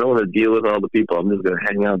front. I don't want to deal with all the people. I'm just going to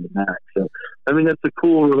hang out in the back. So, I mean, that's a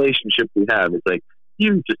cool relationship we have. It's like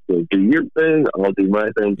you just go do your thing, I'll do my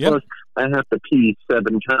thing. Yep. Plus, I have to pee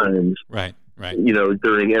 7 times. Right. You know,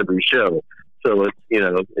 during every show. So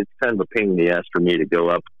it's kind of a pain in the ass for me to go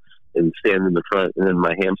up and stand in the front, and then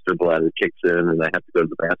my hamster bladder kicks in, and I have to go to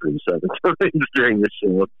the bathroom 7 times during the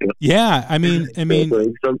show. Yeah, I mean,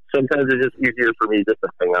 so sometimes it's just easier for me just to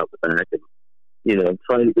hang out the back and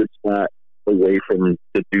find a good spot away from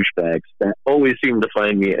the douchebags that always seem to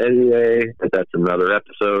find me anyway. But that's another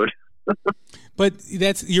episode. But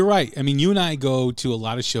you're right. I mean, you and I go to a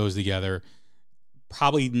lot of shows together.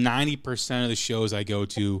 Probably 90% of the shows I go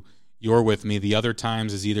to, you're with me. The other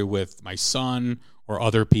times is either with my son or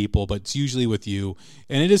other people, but it's usually with you.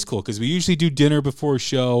 And it is cool because we usually do dinner before a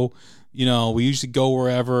show. We usually go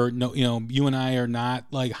wherever. No, you and I are not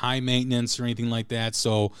like high maintenance or anything like that.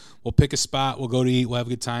 So we'll pick a spot. We'll go to eat. We'll have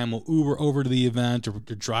a good time. We'll Uber over to the event or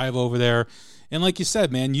drive over there. And like you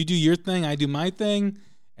said, man, you do your thing. I do my thing.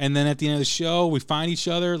 And then at the end of the show, we find each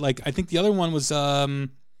other. Like I think the other one was the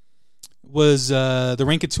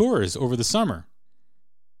Rancateurs over the summer.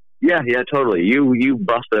 Yeah, totally. You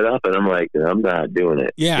busted up, and I'm like, I'm not doing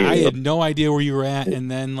it. Yeah, I had no idea where you were at,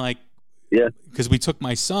 and then because we took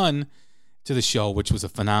my son to the show, which was a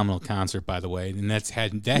phenomenal concert, by the way, and that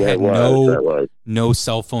had no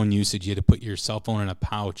cell phone usage. You had to put your cell phone in a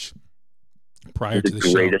pouch prior to the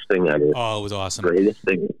show. Greatest thing ever. Oh, it was awesome. Greatest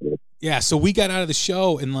thing ever. Yeah, so we got out of the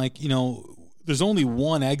show, and there's only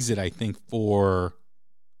one exit, I think, for.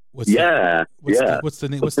 What's the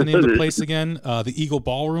name of the place again? The Eagle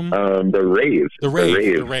Ballroom. The Rave. The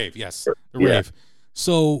Rave. Yes, the Rave.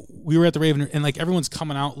 So we were at the Rave, and like everyone's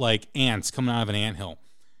coming out like ants coming out of an anthill.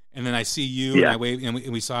 And then I see you, and I wave, and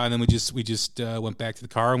we saw, and then we just went back to the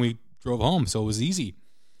car and we drove home. So it was easy.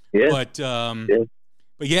 Yeah. But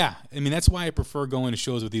yeah, I mean that's why I prefer going to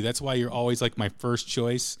shows with you. That's why you're always like my first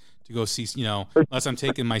choice to go see. Unless I'm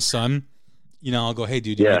taking my son, I'll go, hey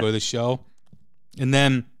dude, you want to go to the show? And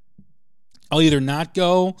then I'll either not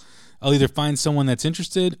go, I'll either find someone that's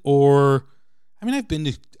interested, or I mean I've been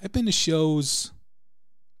to shows,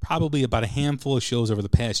 probably about a handful of shows over the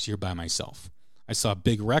past year by myself. I saw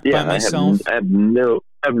Big Wreck by myself. I have no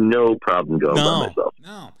problem going by myself.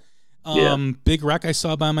 No. Big Wreck I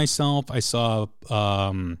saw by myself. I saw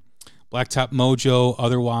Blacktop Mojo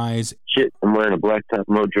otherwise. Shit, I'm wearing a Blacktop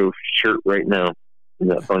Mojo shirt right now.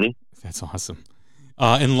 Isn't that funny? That's awesome.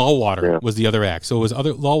 And Low Water was the other act. So it was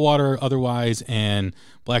Low Water otherwise and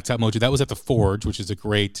Blacktop Mojo. That was at the Forge, which is a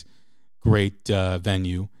great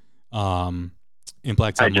venue. In Blacktop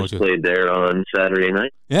Mojo. I just played there on Saturday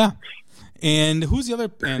night. Yeah. And who's the other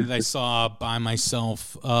band that I saw by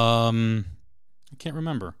myself? I can't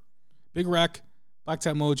remember. Big Wreck,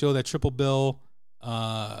 Blacktop Mojo, that triple bill.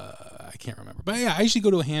 I can't remember. But yeah, I usually go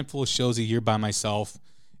to a handful of shows a year by myself.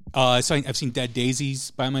 So I've seen Dead Daisies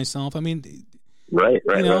by myself. I mean... Right.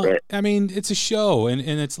 I mean, it's a show, and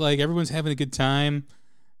it's like everyone's having a good time.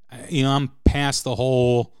 I'm past the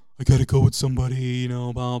whole, I got to go with somebody,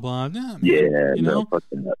 blah, blah. Nah, man, fuck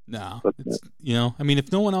that. No, it's, I mean,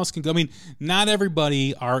 if no one else can go, I mean, not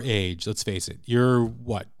everybody our age, let's face it. You're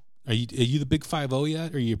what? Are you the big 5-0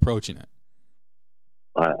 yet, or are you approaching it?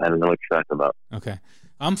 I don't know what you're talking about. Okay.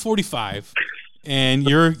 I'm 45, and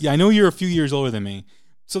I know you're a few years older than me,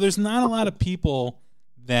 so there's not a lot of people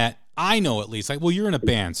that I know, at least. Like, well, you're in a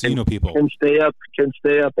band, so you know people. Can stay up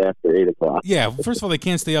after 8 o'clock. Yeah, first of all, they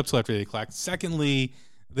can't stay up till after 8 o'clock. Secondly,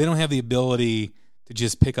 they don't have the ability to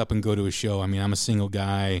just pick up and go to a show. I mean, I'm a single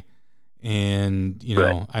guy, and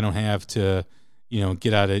Right. I don't have to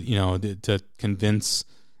get out of to convince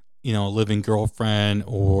a living girlfriend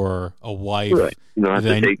or a wife. Right. You don't have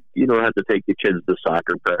that to take your kids to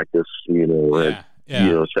soccer practice, at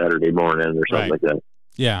Saturday morning or something Right. like that.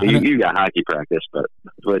 Yeah. You got hockey practice, but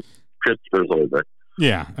Christopher's older.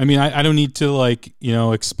 Yeah. I mean, I don't need to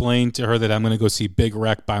explain to her that I'm going to go see Big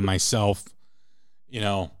Wreck by myself,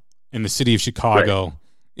 in the city of Chicago.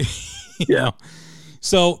 Right. Yeah.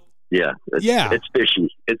 So yeah, it's fishy.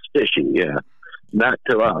 It's fishy. Yeah, not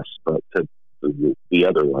to us, but to the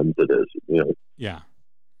other ones, it is. Yeah.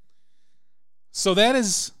 So that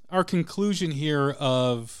is our conclusion here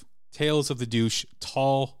of Tales of the Douche,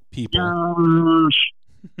 Tall People.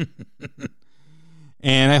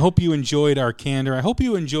 And I hope you enjoyed our candor. I hope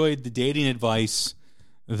you enjoyed the dating advice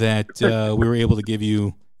that we were able to give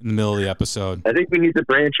you in the middle of the episode. I think we need to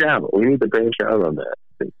branch out. We need to branch out on that.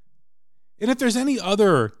 And if there's any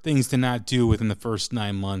other things to not do within the first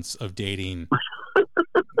 9 months of dating,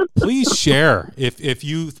 please share if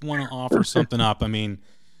you want to offer something up. I mean,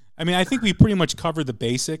 I think we pretty much covered the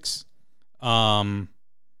basics.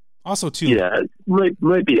 Also, too. Yeah, it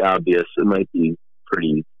might be obvious. It might be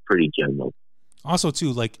pretty general. Also,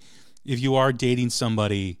 too, if you are dating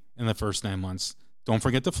somebody in the first 9 months, don't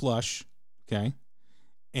forget to flush, okay?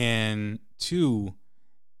 And 2,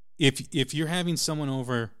 if you're having someone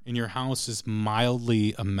over and your house is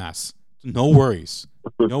mildly a mess, no worries.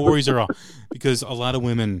 No worries at all. Because a lot of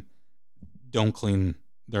women don't clean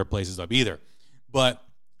their places up either. But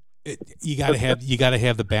you gotta have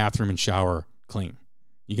the bathroom and shower clean.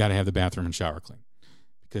 You gotta have the bathroom and shower clean.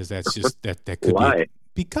 Because that's just that could Why? be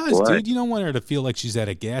because, Why? dude, you don't want her to feel like she's at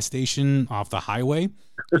a gas station off the highway,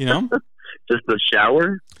 Just the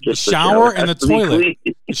shower? Just the shower and the has to be toilet. clean.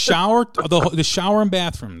 The shower, the shower and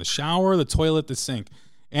bathroom, the shower, the toilet, the sink,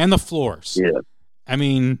 and the floors. Yeah. I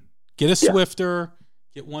mean, get a Swifter,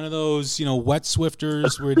 get one of those, wet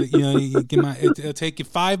Swifters where it'll take you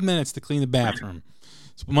 5 minutes to clean the bathroom.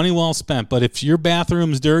 It's money well spent. But if your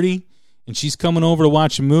bathroom's dirty and she's coming over to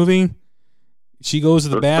watch a movie, she goes to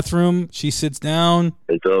the bathroom, she sits down.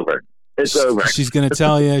 It's over. It's over. She's gonna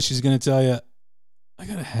tell you, I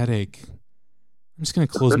got a headache. I'm just gonna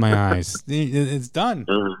close my eyes. It's done.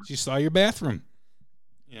 She saw your bathroom.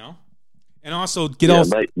 And also get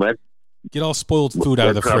all spoiled food out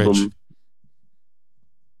of the fridge.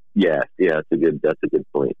 Yeah, that's a good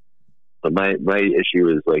point. But my issue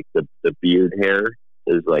is the beard hair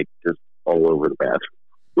is just all over the bathroom.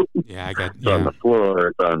 Yeah, It's on the floor,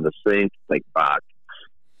 it's on the sink, fuck.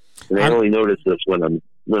 And I only notice this when I'm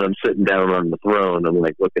sitting down on the throne. I'm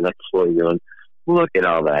looking at the floor, going, "Look at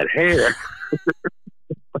all that hair."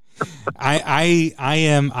 I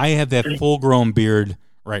have that full grown beard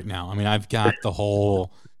right now. I mean, I've got the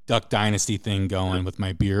whole Duck Dynasty thing going with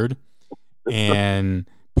my beard, and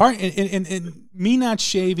me not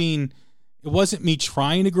shaving. It wasn't me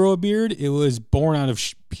trying to grow a beard. It was born out of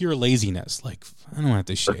pure laziness. I don't have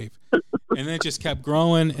to shave. And then it just kept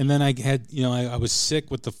growing. And then I had, I was sick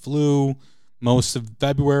with the flu most of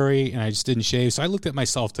February, and I just didn't shave. So I looked at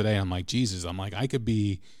myself today. I'm like, Jesus, I could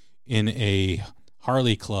be in a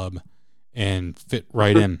Harley club and fit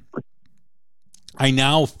right in. I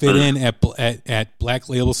now fit in at Black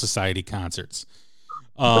Label Society concerts.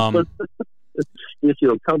 You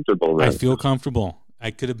feel comfortable, right? I feel comfortable. I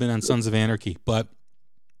could have been on Sons of Anarchy, but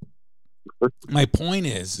my point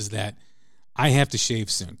is that I have to shave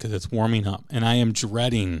soon because it's warming up, and I am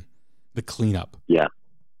dreading the cleanup. Yeah.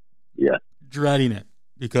 Dreading it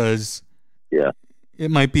because it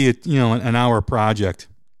might be an hour project,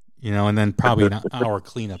 and then probably an hour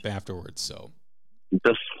cleanup afterwards. So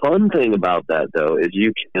the fun thing about that though is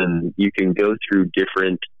you can go through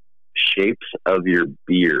different shapes of your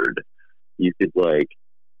beard. You could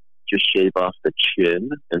just shave off the chin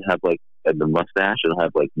and have and the mustache and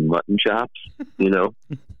have mutton chops,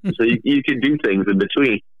 So you can do things in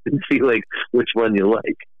between and see which one you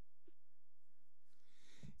like.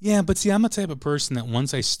 Yeah, but see, I'm the type of person that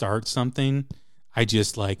once I start something, I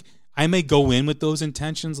just I may go in with those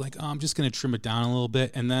intentions, I'm just going to trim it down a little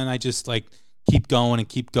bit, and then I just keep going and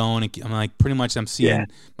keep going. And I'm pretty much I'm seeing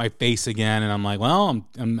my face again, and I'm well,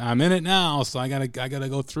 I'm in it now, so I gotta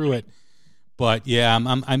go through it. But yeah,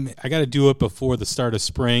 I got to do it before the start of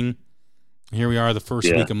spring. Here we are, the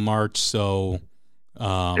first week of March. So,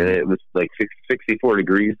 and it was 64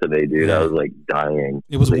 degrees today, dude. Yeah. I was dying.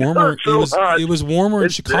 It was warmer. It was warmer in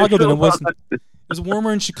Chicago than it was. It was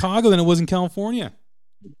warmer in Chicago than it was in California.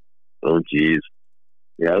 Oh, geez.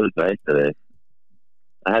 Yeah, it was nice today.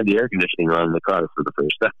 I had the air conditioning on in the car for the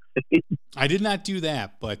first time. I did not do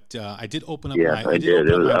that, but I did open up Yeah, my I did.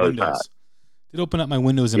 open up my I was windows. hot. Did open up my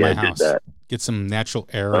windows in Yeah, my I did house. that. Get some natural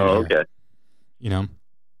air Oh, in there, okay. you know.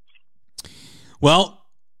 Well,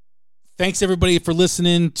 thanks everybody for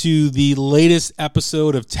listening to the latest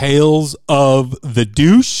episode of Tales of the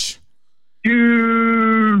Douche.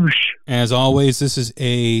 Douche. As always, this is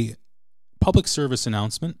a public service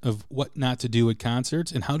announcement of what not to do at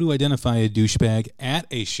concerts and how to identify a douchebag at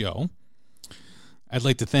a show. I'd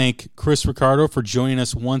like to thank Chris Ricardo for joining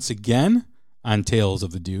us once again on Tales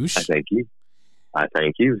of the Douche. I thank you.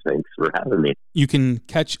 Thanks for having me. You can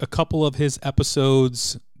catch a couple of his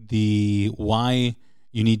episodes, the Why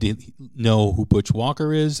You Need to Know Who Butch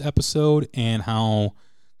Walker Is episode, and how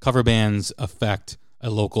cover bands affect a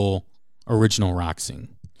local original rock scene.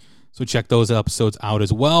 So check those episodes out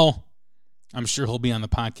as well. I'm sure he'll be on the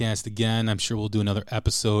podcast again. I'm sure we'll do another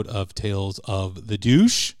episode of Tales of the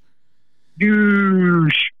Douche.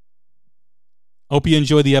 Douche. Hope you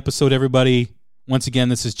enjoyed the episode, everybody. Once again,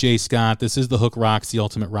 this is Jay Scott. This is The Hook Rocks, the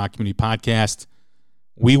Ultimate Rock Community Podcast.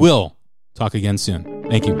 We will talk again soon.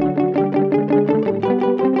 Thank you.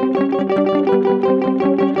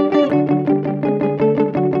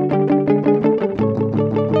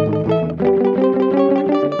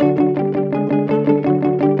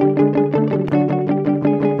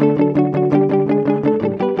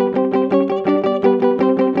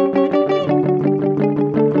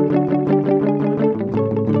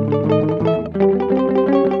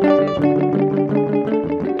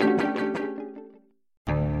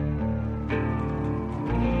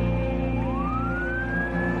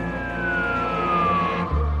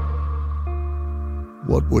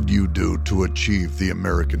 What would you do to achieve the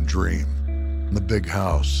American dream? The big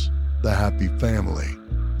house, the happy family,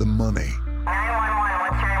 the money. 911,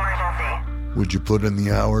 what's your emergency? Would you put in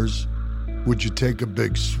the hours? Would you take a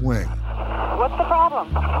big swing? What's the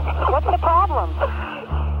problem? What's the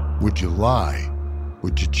problem? Would you lie?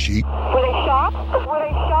 Would you cheat? Were they shot? Were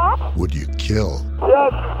they shot? Would you kill?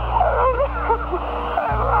 Yes.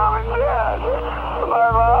 My mom is dead.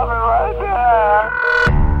 My mom is right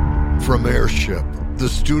there. From Airship, the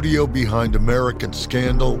studio behind American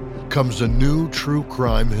Scandal, comes a new true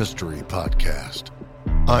crime history podcast.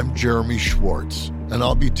 I'm Jeremy Schwartz, and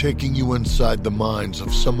I'll be taking you inside the minds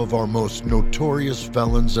of some of our most notorious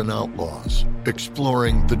felons and outlaws,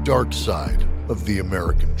 exploring the dark side of the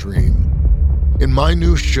American dream. In my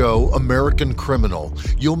new show, American Criminal,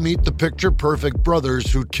 you'll meet the picture-perfect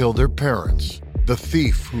brothers who killed their parents, the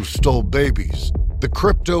thief who stole babies, the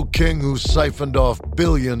crypto king who siphoned off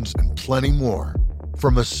billions, and plenty more.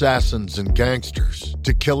 From assassins and gangsters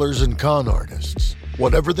to killers and con artists.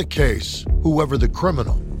 Whatever the case, whoever the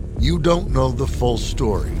criminal, you don't know the full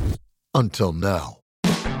story. Until now.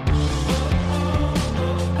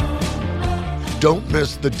 Don't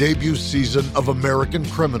miss the debut season of American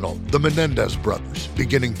Criminal, The Menendez Brothers,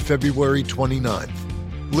 beginning February 29th.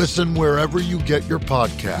 Listen wherever you get your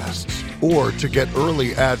podcasts, or to get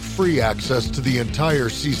early ad-free access to the entire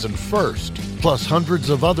season first, plus hundreds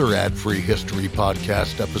of other ad-free history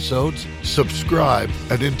podcast episodes, subscribe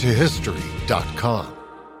at IntoHistory.com.